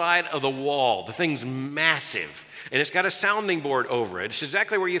on the side of the wall. The thing's massive. And it's got a sounding board over it. It's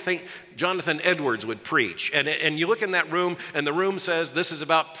exactly where you think Jonathan Edwards would preach. And you look in that room, and the room says, this is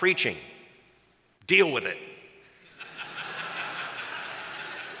about preaching. Deal with it.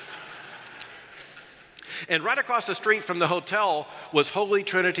 And right across the street from the hotel was Holy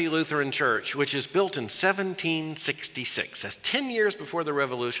Trinity Lutheran Church, which is built in 1766. That's 10 years before the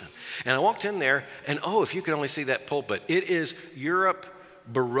Revolution. And I walked in there, and if you could only see that pulpit. It is Europe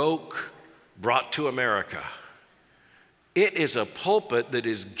Baroque brought to America. It is a pulpit that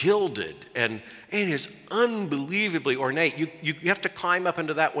is gilded, and it is unbelievably ornate. You have to climb up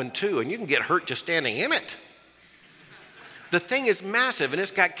into that one too, and you can get hurt just standing in it. The thing is massive, and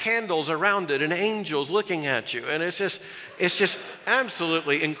it's got candles around it and angels looking at you, and it's just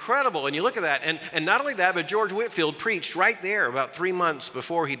absolutely incredible. And you look at that, and not only that, but George Whitefield preached right there about 3 months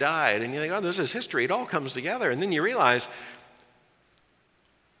before he died, and you think, this is history. It all comes together, and then you realize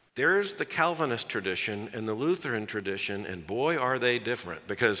there's the Calvinist tradition and the Lutheran tradition, and boy, are they different,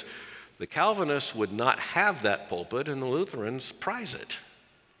 because the Calvinists would not have that pulpit, and the Lutherans prize it.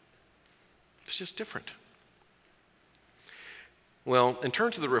 It's just different. Well, in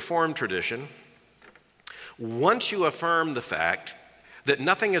terms of the Reformed tradition, once you affirm the fact that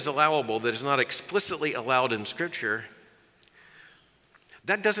nothing is allowable that is not explicitly allowed in Scripture,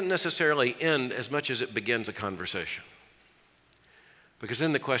 that doesn't necessarily end as much as it begins a conversation. Because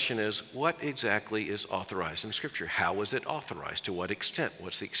then the question is, what exactly is authorized in Scripture? How is it authorized? To what extent?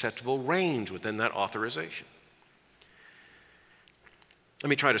 What's the acceptable range within that authorization? Let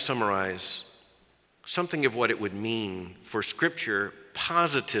me try to summarize something of what it would mean for Scripture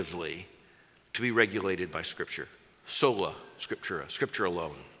positively to be regulated by Scripture. Sola Scriptura, Scripture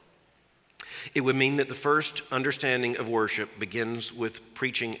alone. It would mean that the first understanding of worship begins with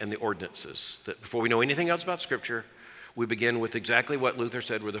preaching and the ordinances. That before we know anything else about Scripture, we begin with exactly what Luther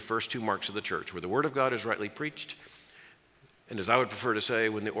said were the first two marks of the church, where the Word of God is rightly preached, and as I would prefer to say,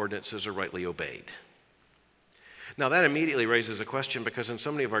 when the ordinances are rightly obeyed. Now that immediately raises a question, because in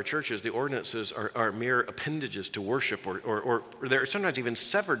so many of our churches, the ordinances are mere appendages to worship, or they're sometimes even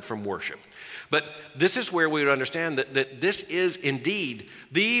severed from worship. But this is where we would understand that this is indeed,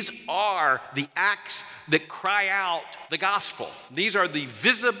 these are the acts that cry out the gospel. These are the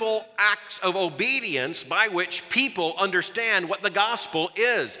visible acts of obedience by which people understand what the gospel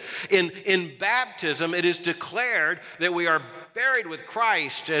is. In baptism, it is declared that we are buried with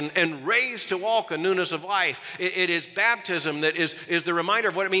Christ and raised to walk in newness of life. It is baptism that is the reminder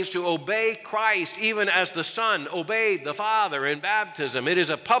of what it means to obey Christ, even as the Son obeyed the Father in baptism. It is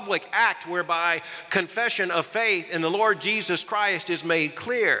a public act whereby confession of faith in the Lord Jesus Christ is made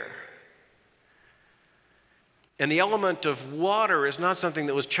clear. And the element of water is not something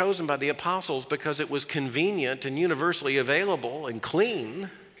that was chosen by the apostles because it was convenient and universally available and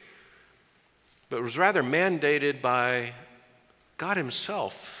clean, but it was rather mandated by God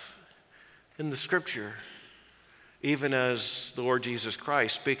himself in the Scripture, even as the Lord Jesus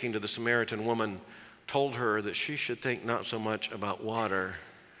Christ, speaking to the Samaritan woman, told her that she should think not so much about water,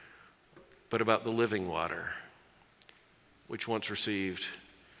 but about the living water, which once received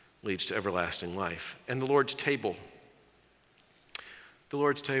leads to everlasting life. And the Lord's table,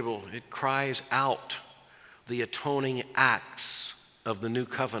 it cries out the atoning acts of the new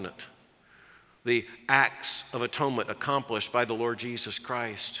covenant, the acts of atonement accomplished by the Lord Jesus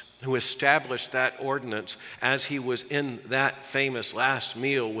Christ, who established that ordinance as he was in that famous last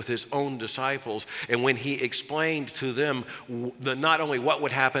meal with his own disciples. And when he explained to them not only what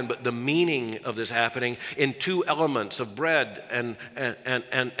would happen, but the meaning of this happening in two elements of bread and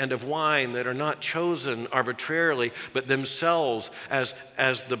of wine that are not chosen arbitrarily, but themselves as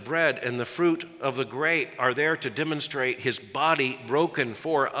the bread and the fruit of the grape are there to demonstrate his body broken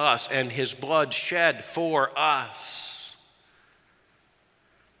for us and his blood shed for us.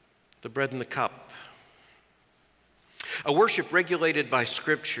 The bread and the cup. A worship regulated by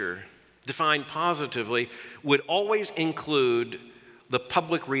Scripture, defined positively, would always include the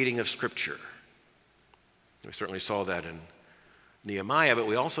public reading of Scripture. We certainly saw that in Nehemiah, but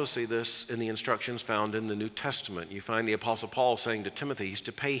we also see this in the instructions found in the New Testament. You find the Apostle Paul saying to Timothy he's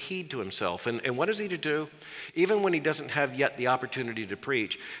to pay heed to himself. And what is he to do? Even when he doesn't have yet the opportunity to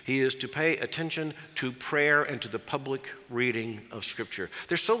preach, he is to pay attention to prayer and to the public reading of Scripture.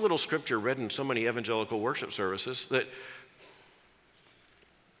 There's so little Scripture read in so many evangelical worship services that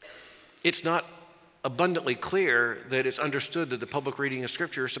it's not abundantly clear that it's understood that the public reading of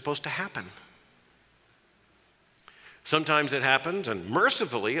Scripture is supposed to happen. Sometimes it happens, and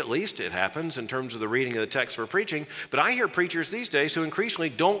mercifully at least it happens in terms of the reading of the text for preaching, but I hear preachers these days who increasingly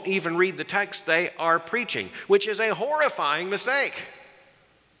don't even read the text they are preaching, which is a horrifying mistake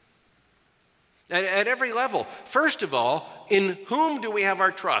at every level. First of all, in whom do we have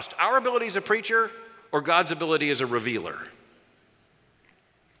our trust? Our ability as a preacher or God's ability as a revealer?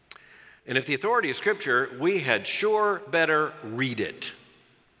 And if the authority of Scripture, we had sure better read it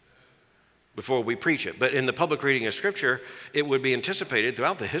before we preach it. But in the public reading of Scripture, it would be anticipated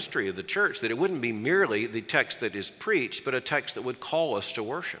throughout the history of the church that it wouldn't be merely the text that is preached, but a text that would call us to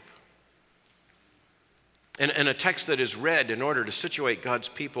worship. And a text that is read in order to situate God's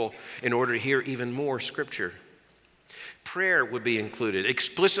people in order to hear even more Scripture. Prayer would be included,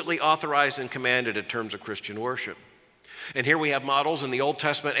 explicitly authorized and commanded in terms of Christian worship. And here we have models in the Old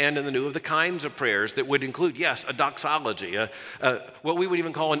Testament and in the New of the kinds of prayers that would include, yes, a doxology, what we would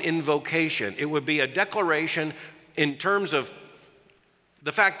even call an invocation. It would be a declaration in terms of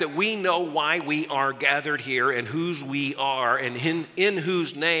the fact that we know why we are gathered here and whose we are and in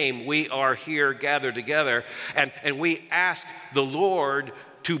whose name we are here gathered together. And we ask the Lord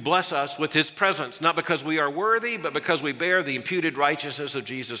to bless us with his presence, not because we are worthy, but because we bear the imputed righteousness of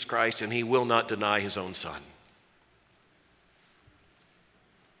Jesus Christ, and he will not deny his own Son.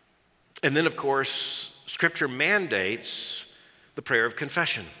 And then, of course, Scripture mandates the prayer of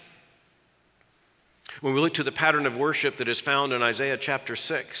confession. When we look to the pattern of worship that is found in Isaiah chapter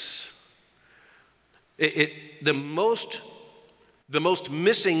 6, the most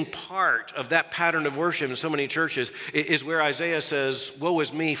missing part of that pattern of worship in so many churches is where Isaiah says, "Woe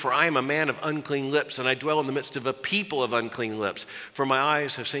is me, for I am a man of unclean lips, and I dwell in the midst of a people of unclean lips. For my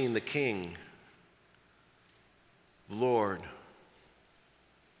eyes have seen the King, the Lord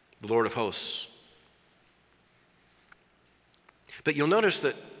of hosts." But you'll notice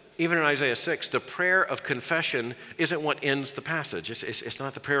that even in Isaiah 6, the prayer of confession isn't what ends the passage. It's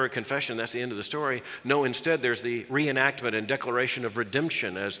not the prayer of confession, that's the end of the story. No, instead there's the reenactment and declaration of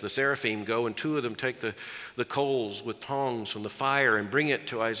redemption as the seraphim go and two of them take the coals with tongs from the fire and bring it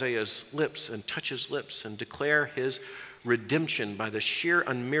to Isaiah's lips and touch his lips and declare his redemption by the sheer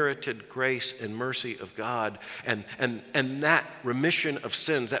unmerited grace and mercy of God. And that remission of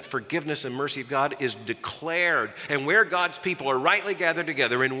sins, that forgiveness and mercy of God is declared. And where God's people are rightly gathered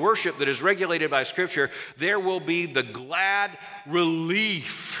together in worship that is regulated by Scripture, there will be the glad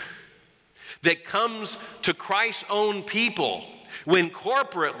relief that comes to Christ's own people when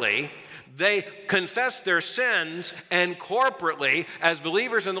corporately they confess their sins and corporately, as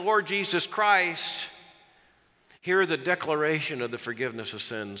believers in the Lord Jesus Christ, Hear the declaration of the forgiveness of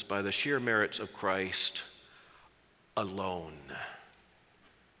sins by the sheer merits of Christ alone.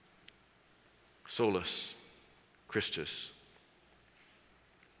 Solus Christus.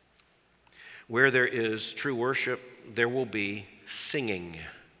 Where there is true worship, there will be singing.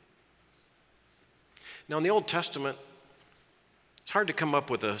 Now, in the Old Testament, it's hard to come up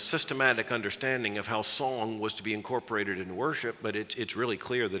with a systematic understanding of how song was to be incorporated in worship, but it's really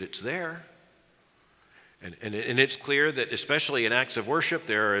clear that it's there. And it's clear that especially in acts of worship,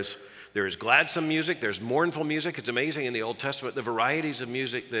 there is gladsome music, there's mournful music. It's amazing in the Old Testament, the varieties of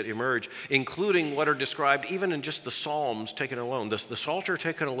music that emerge, including what are described even in just the Psalms taken alone. The Psalter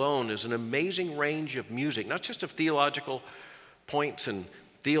taken alone is an amazing range of music, not just of theological points and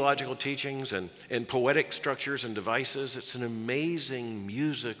theological teachings and poetic structures and devices. It's an amazing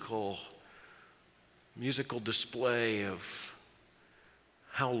musical display of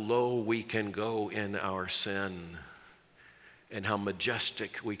how low we can go in our sin and how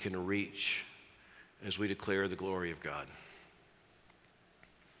majestic we can reach as we declare the glory of God.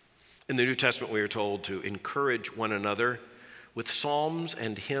 In the New Testament, we are told to encourage one another with psalms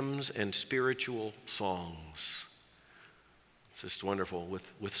and hymns and spiritual songs. It's just wonderful.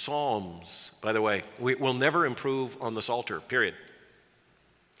 With psalms, by the way, we'll never improve on the Psalter, period.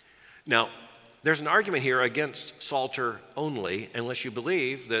 Now, there's an argument here against Psalter only, unless you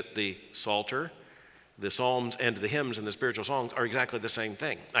believe that the Psalter, the Psalms, and the hymns and the spiritual songs are exactly the same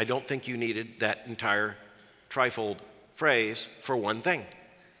thing. I don't think you needed that entire trifold phrase for one thing.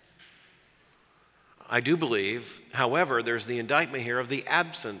 I do believe, however, there's the indictment here of the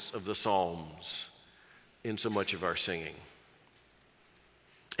absence of the Psalms in so much of our singing.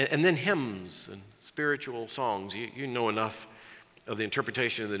 And then hymns and spiritual songs. You know enough of the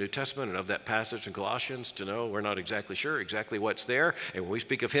interpretation of the New Testament and of that passage in Colossians to know we're not exactly sure exactly what's there. And when we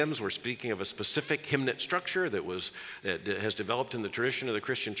speak of hymns, we're speaking of a specific hymnate structure that has developed in the tradition of the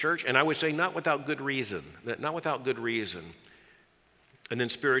Christian church. And I would say not without good reason. Not without good reason. And then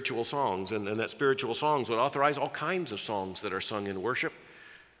spiritual songs. And that spiritual songs would authorize all kinds of songs that are sung in worship.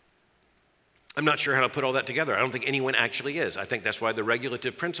 I'm not sure how to put all that together. I don't think anyone actually is. I think that's why the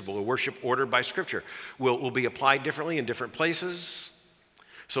regulative principle, a worship ordered by Scripture, will be applied differently in different places,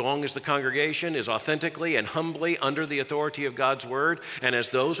 so long as the congregation is authentically and humbly under the authority of God's word, and as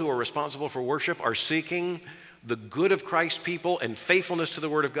those who are responsible for worship are seeking the good of Christ's people and faithfulness to the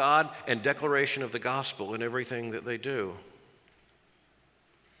word of God and declaration of the gospel in everything that they do.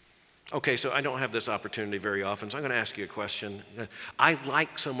 Okay, so I don't have this opportunity very often, so I'm going to ask you a question. I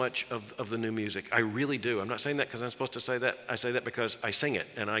like so much of the new music. I really do. I'm not saying that because I'm supposed to say that. I say that because I sing it,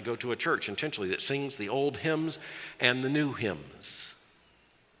 and I go to a church intentionally that sings the old hymns and the new hymns.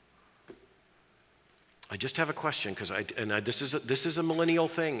 I just have a question, because this is a millennial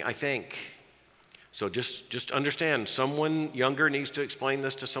thing, I think. So just understand, someone younger needs to explain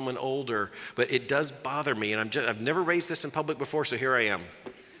this to someone older, but it does bother me, and I've never raised this in public before, so here I am.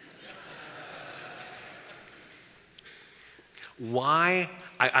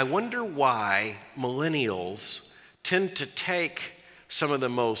 I wonder why millennials tend to take some of the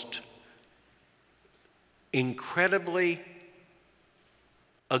most incredibly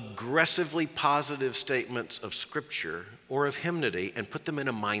aggressively positive statements of Scripture or of hymnody and put them in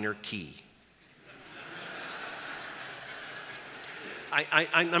a minor key.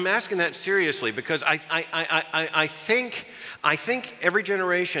 I'm asking that seriously because I think every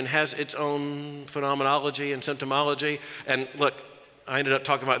generation has its own phenomenology and symptomology. And look, I ended up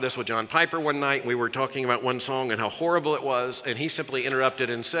talking about this with John Piper one night. We were talking about one song and how horrible it was, and he simply interrupted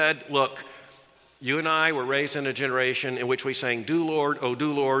and said, look, you and I were raised in a generation in which we sang, do Lord, oh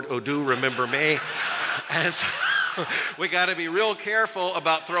do remember me. And so we got to be real careful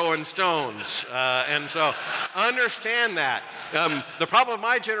about throwing stones. And so understand that. The problem of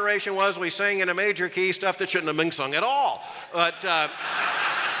my generation was we sang in a major key stuff that shouldn't have been sung at all.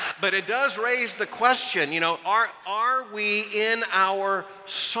 But it does raise the question, are we in our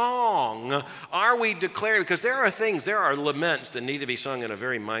song, are we declaring, because there are laments that need to be sung in a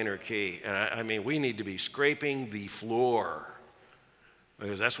very minor key. We need to be scraping the floor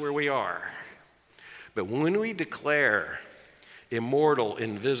because that's where we are. But when we declare immortal,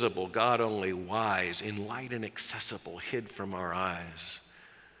 invisible, God only, wise, in light inaccessible, hid from our eyes,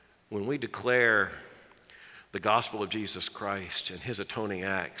 when we declare the gospel of Jesus Christ and his atoning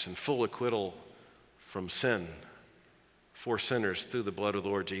acts and full acquittal from sin for sinners through the blood of the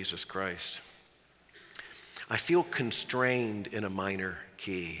Lord Jesus Christ, I feel constrained in a minor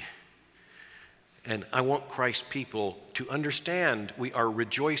key. And I want Christ's people to understand we are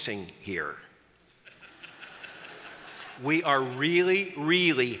rejoicing here. We are really,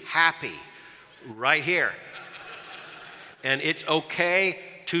 really happy right here. And it's okay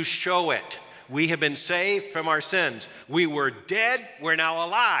to show it. We have been saved from our sins. We were dead, we're now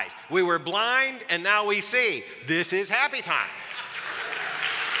alive. We were blind, and now we see. This is happy time.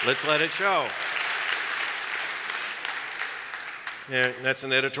 Let's let it show. Yeah, that's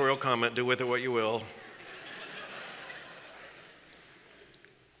an editorial comment. Do with it what you will.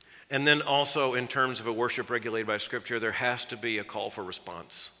 And then also, in terms of a worship regulated by Scripture, there has to be a call for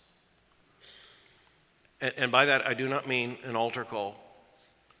response. And by that, I do not mean an altar call.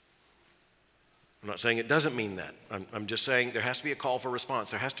 I'm not saying it doesn't mean that. I'm just saying there has to be a call for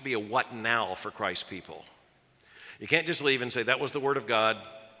response. There has to be a what now for Christ's people. You can't just leave and say, that was the word of God,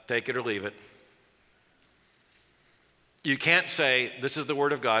 take it or leave it. You can't say, this is the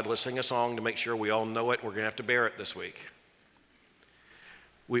word of God, let's sing a song to make sure we all know it, we're going to have to bear it this week.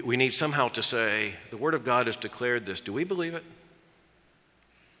 We need somehow to say, the word of God has declared this. Do we believe it?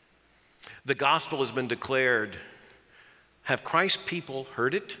 The gospel has been declared. Have Christ's people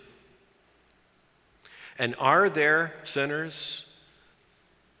heard it? And are there sinners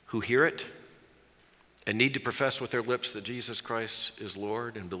who hear it and need to profess with their lips that Jesus Christ is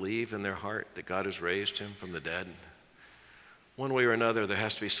Lord and believe in their heart that God has raised him from the dead? One way or another, there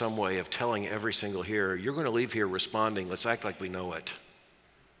has to be some way of telling every single hearer, you're going to leave here responding, let's act like we know it.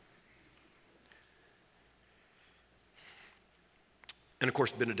 And of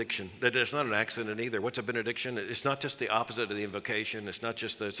course, benediction. That's not an accident either. What's a benediction? It's not just the opposite of the invocation. It's not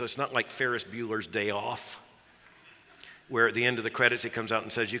just so it's not like Ferris Bueller's Day Off, where at the end of the credits it comes out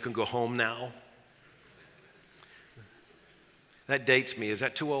and says, you can go home now. That dates me. Is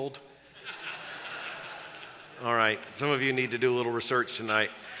that too old? All right. Some of you need to do a little research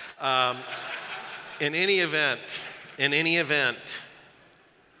tonight. In any event,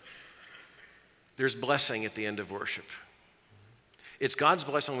 there's blessing at the end of worship. It's God's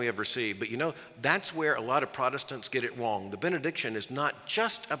blessing we have received, but you know, that's where a lot of Protestants get it wrong. The benediction is not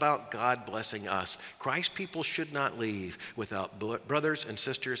just about God blessing us. Christ's people should not leave without brothers and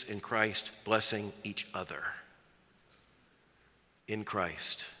sisters in Christ blessing each other in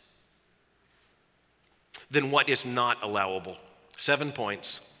Christ. Then what is not allowable? 7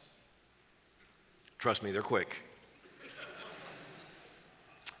 points. Trust me, they're quick.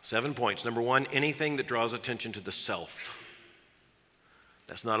 7 points. Number 1, anything that draws attention to the self.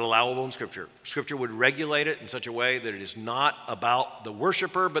 That's not allowable in Scripture. Scripture would regulate it in such a way that it is not about the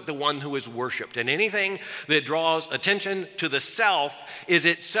worshiper, but the one who is worshiped. And anything that draws attention to the self is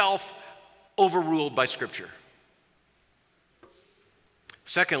itself overruled by Scripture.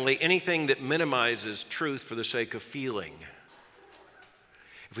 Secondly, anything that minimizes truth for the sake of feeling.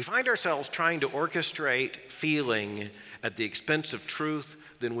 If we find ourselves trying to orchestrate feeling at the expense of truth,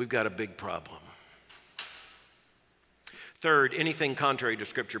 then we've got a big problem. Third, anything contrary to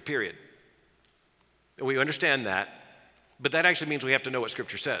Scripture, period. We understand that, but that actually means we have to know what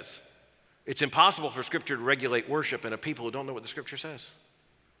Scripture says. It's impossible for Scripture to regulate worship in a people who don't know what the Scripture says.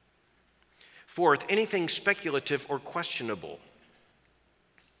 Fourth, anything speculative or questionable.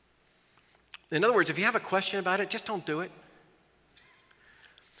 In other words, if you have a question about it, just don't do it.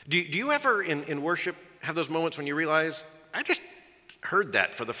 Do you ever in worship have those moments when you realize, I just heard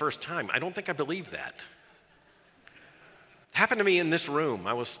that for the first time. I don't think I believe that. Happened to me in this room.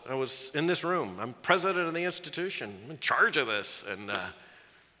 I was in this room. I'm president of the institution. I'm in charge of this. And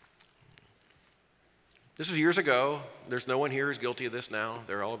this was years ago. There's no one here who's guilty of this now.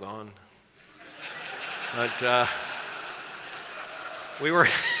 They're all gone. But we were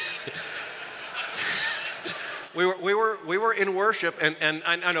in worship, and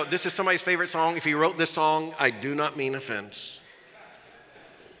I know this is somebody's favorite song. If he wrote this song, I do not mean offense.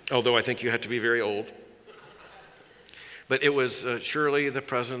 Although I think you have to be very old. But it was, surely the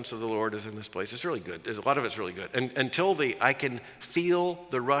presence of the Lord is in this place. It's really good. A lot of it's really good. And until I can feel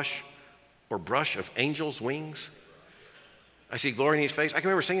the rush or brush of angels' wings. I see glory in his face. I can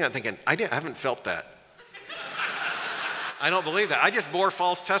remember singing that thinking, I haven't felt that. I don't believe that. I just bore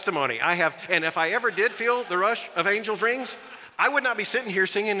false testimony. I have, and if I ever did feel the rush of angels' wings, I would not be sitting here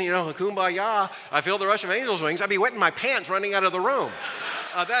singing, Kumbaya, I feel the rush of angels' wings. I'd be wetting my pants running out of the room.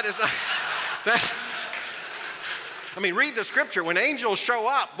 That is not, read the Scripture. When angels show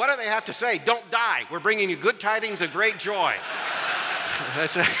up, what do they have to say? Don't die. We're bringing you good tidings of great joy.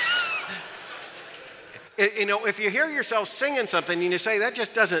 If you hear yourself singing something and you say, that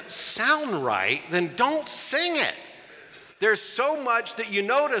just doesn't sound right, then don't sing it. There's so much that you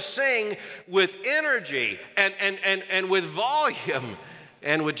know to sing with energy and with volume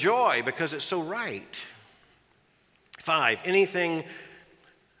and with joy because it's so right. 5, anything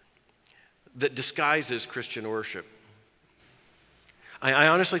that disguises Christian worship. I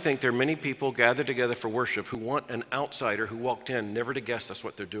honestly think there are many people gathered together for worship who want an outsider who walked in never to guess that's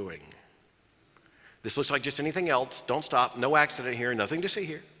what they're doing. This looks like just anything else. Don't stop. No accident here. Nothing to see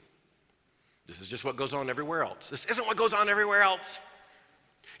here. This is just what goes on everywhere else. This isn't what goes on everywhere else.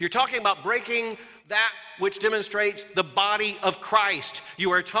 You're talking about breaking that which demonstrates the body of Christ.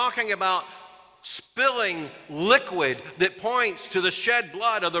 You are talking about spilling liquid that points to the shed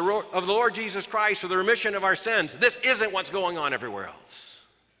blood of the Lord Jesus Christ for the remission of our sins. This isn't what's going on everywhere else.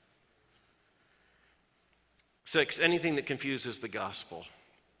 6, anything that confuses the gospel.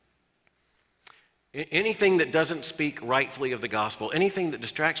 Anything that doesn't speak rightfully of the gospel, anything that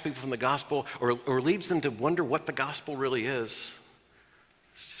distracts people from the gospel or leads them to wonder what the gospel really is,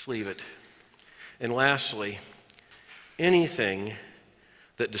 just leave it. And lastly, anything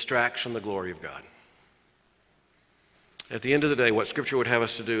that distracts from the glory of God. At the end of the day, what Scripture would have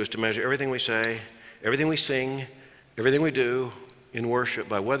us to do is to measure everything we say, everything we sing, everything we do in worship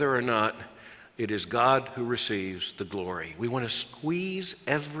by whether or not it is God who receives the glory. We want to squeeze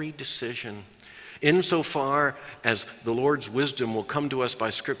every decision insofar as the Lord's wisdom will come to us by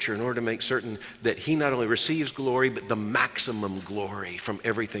Scripture in order to make certain that He not only receives glory, but the maximum glory from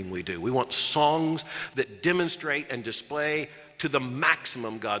everything we do. We want songs that demonstrate and display to the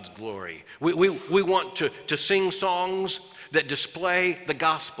maximum God's glory. We want to sing songs that display the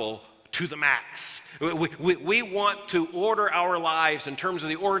gospel to the max. We want to order our lives in terms of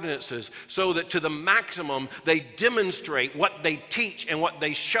the ordinances so that to the maximum they demonstrate what they teach and what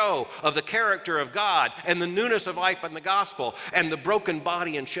they show of the character of God and the newness of life in the gospel and the broken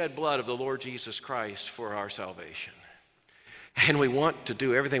body and shed blood of the Lord Jesus Christ for our salvation. And we want to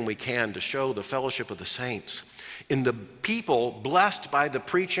do everything we can to show the fellowship of the saints in the people blessed by the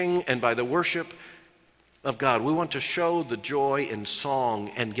preaching and by the worship of God. We want to show the joy in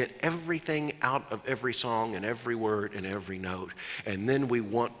song and get everything out of every song and every word and every note. And then we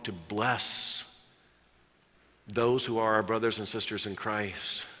want to bless those who are our brothers and sisters in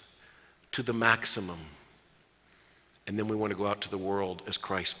Christ to the maximum. And then we want to go out to the world as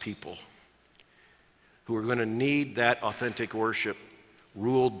Christ's people who are going to need that authentic worship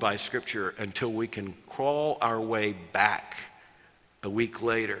ruled by Scripture until we can crawl our way back a week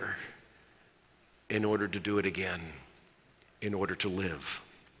later in order to do it again, in order to live.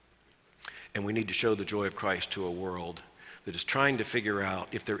 And we need to show the joy of Christ to a world that is trying to figure out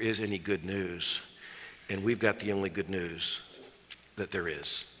if there is any good news. And we've got the only good news that there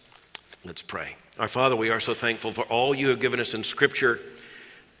is. Let's pray. Our Father, we are so thankful for all you have given us in Scripture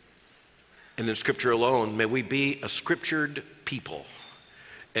and in Scripture alone. May we be a scriptured people.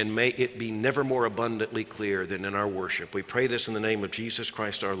 And may it be never more abundantly clear than in our worship. We pray this in the name of Jesus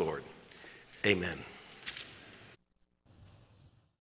Christ our Lord. Amen.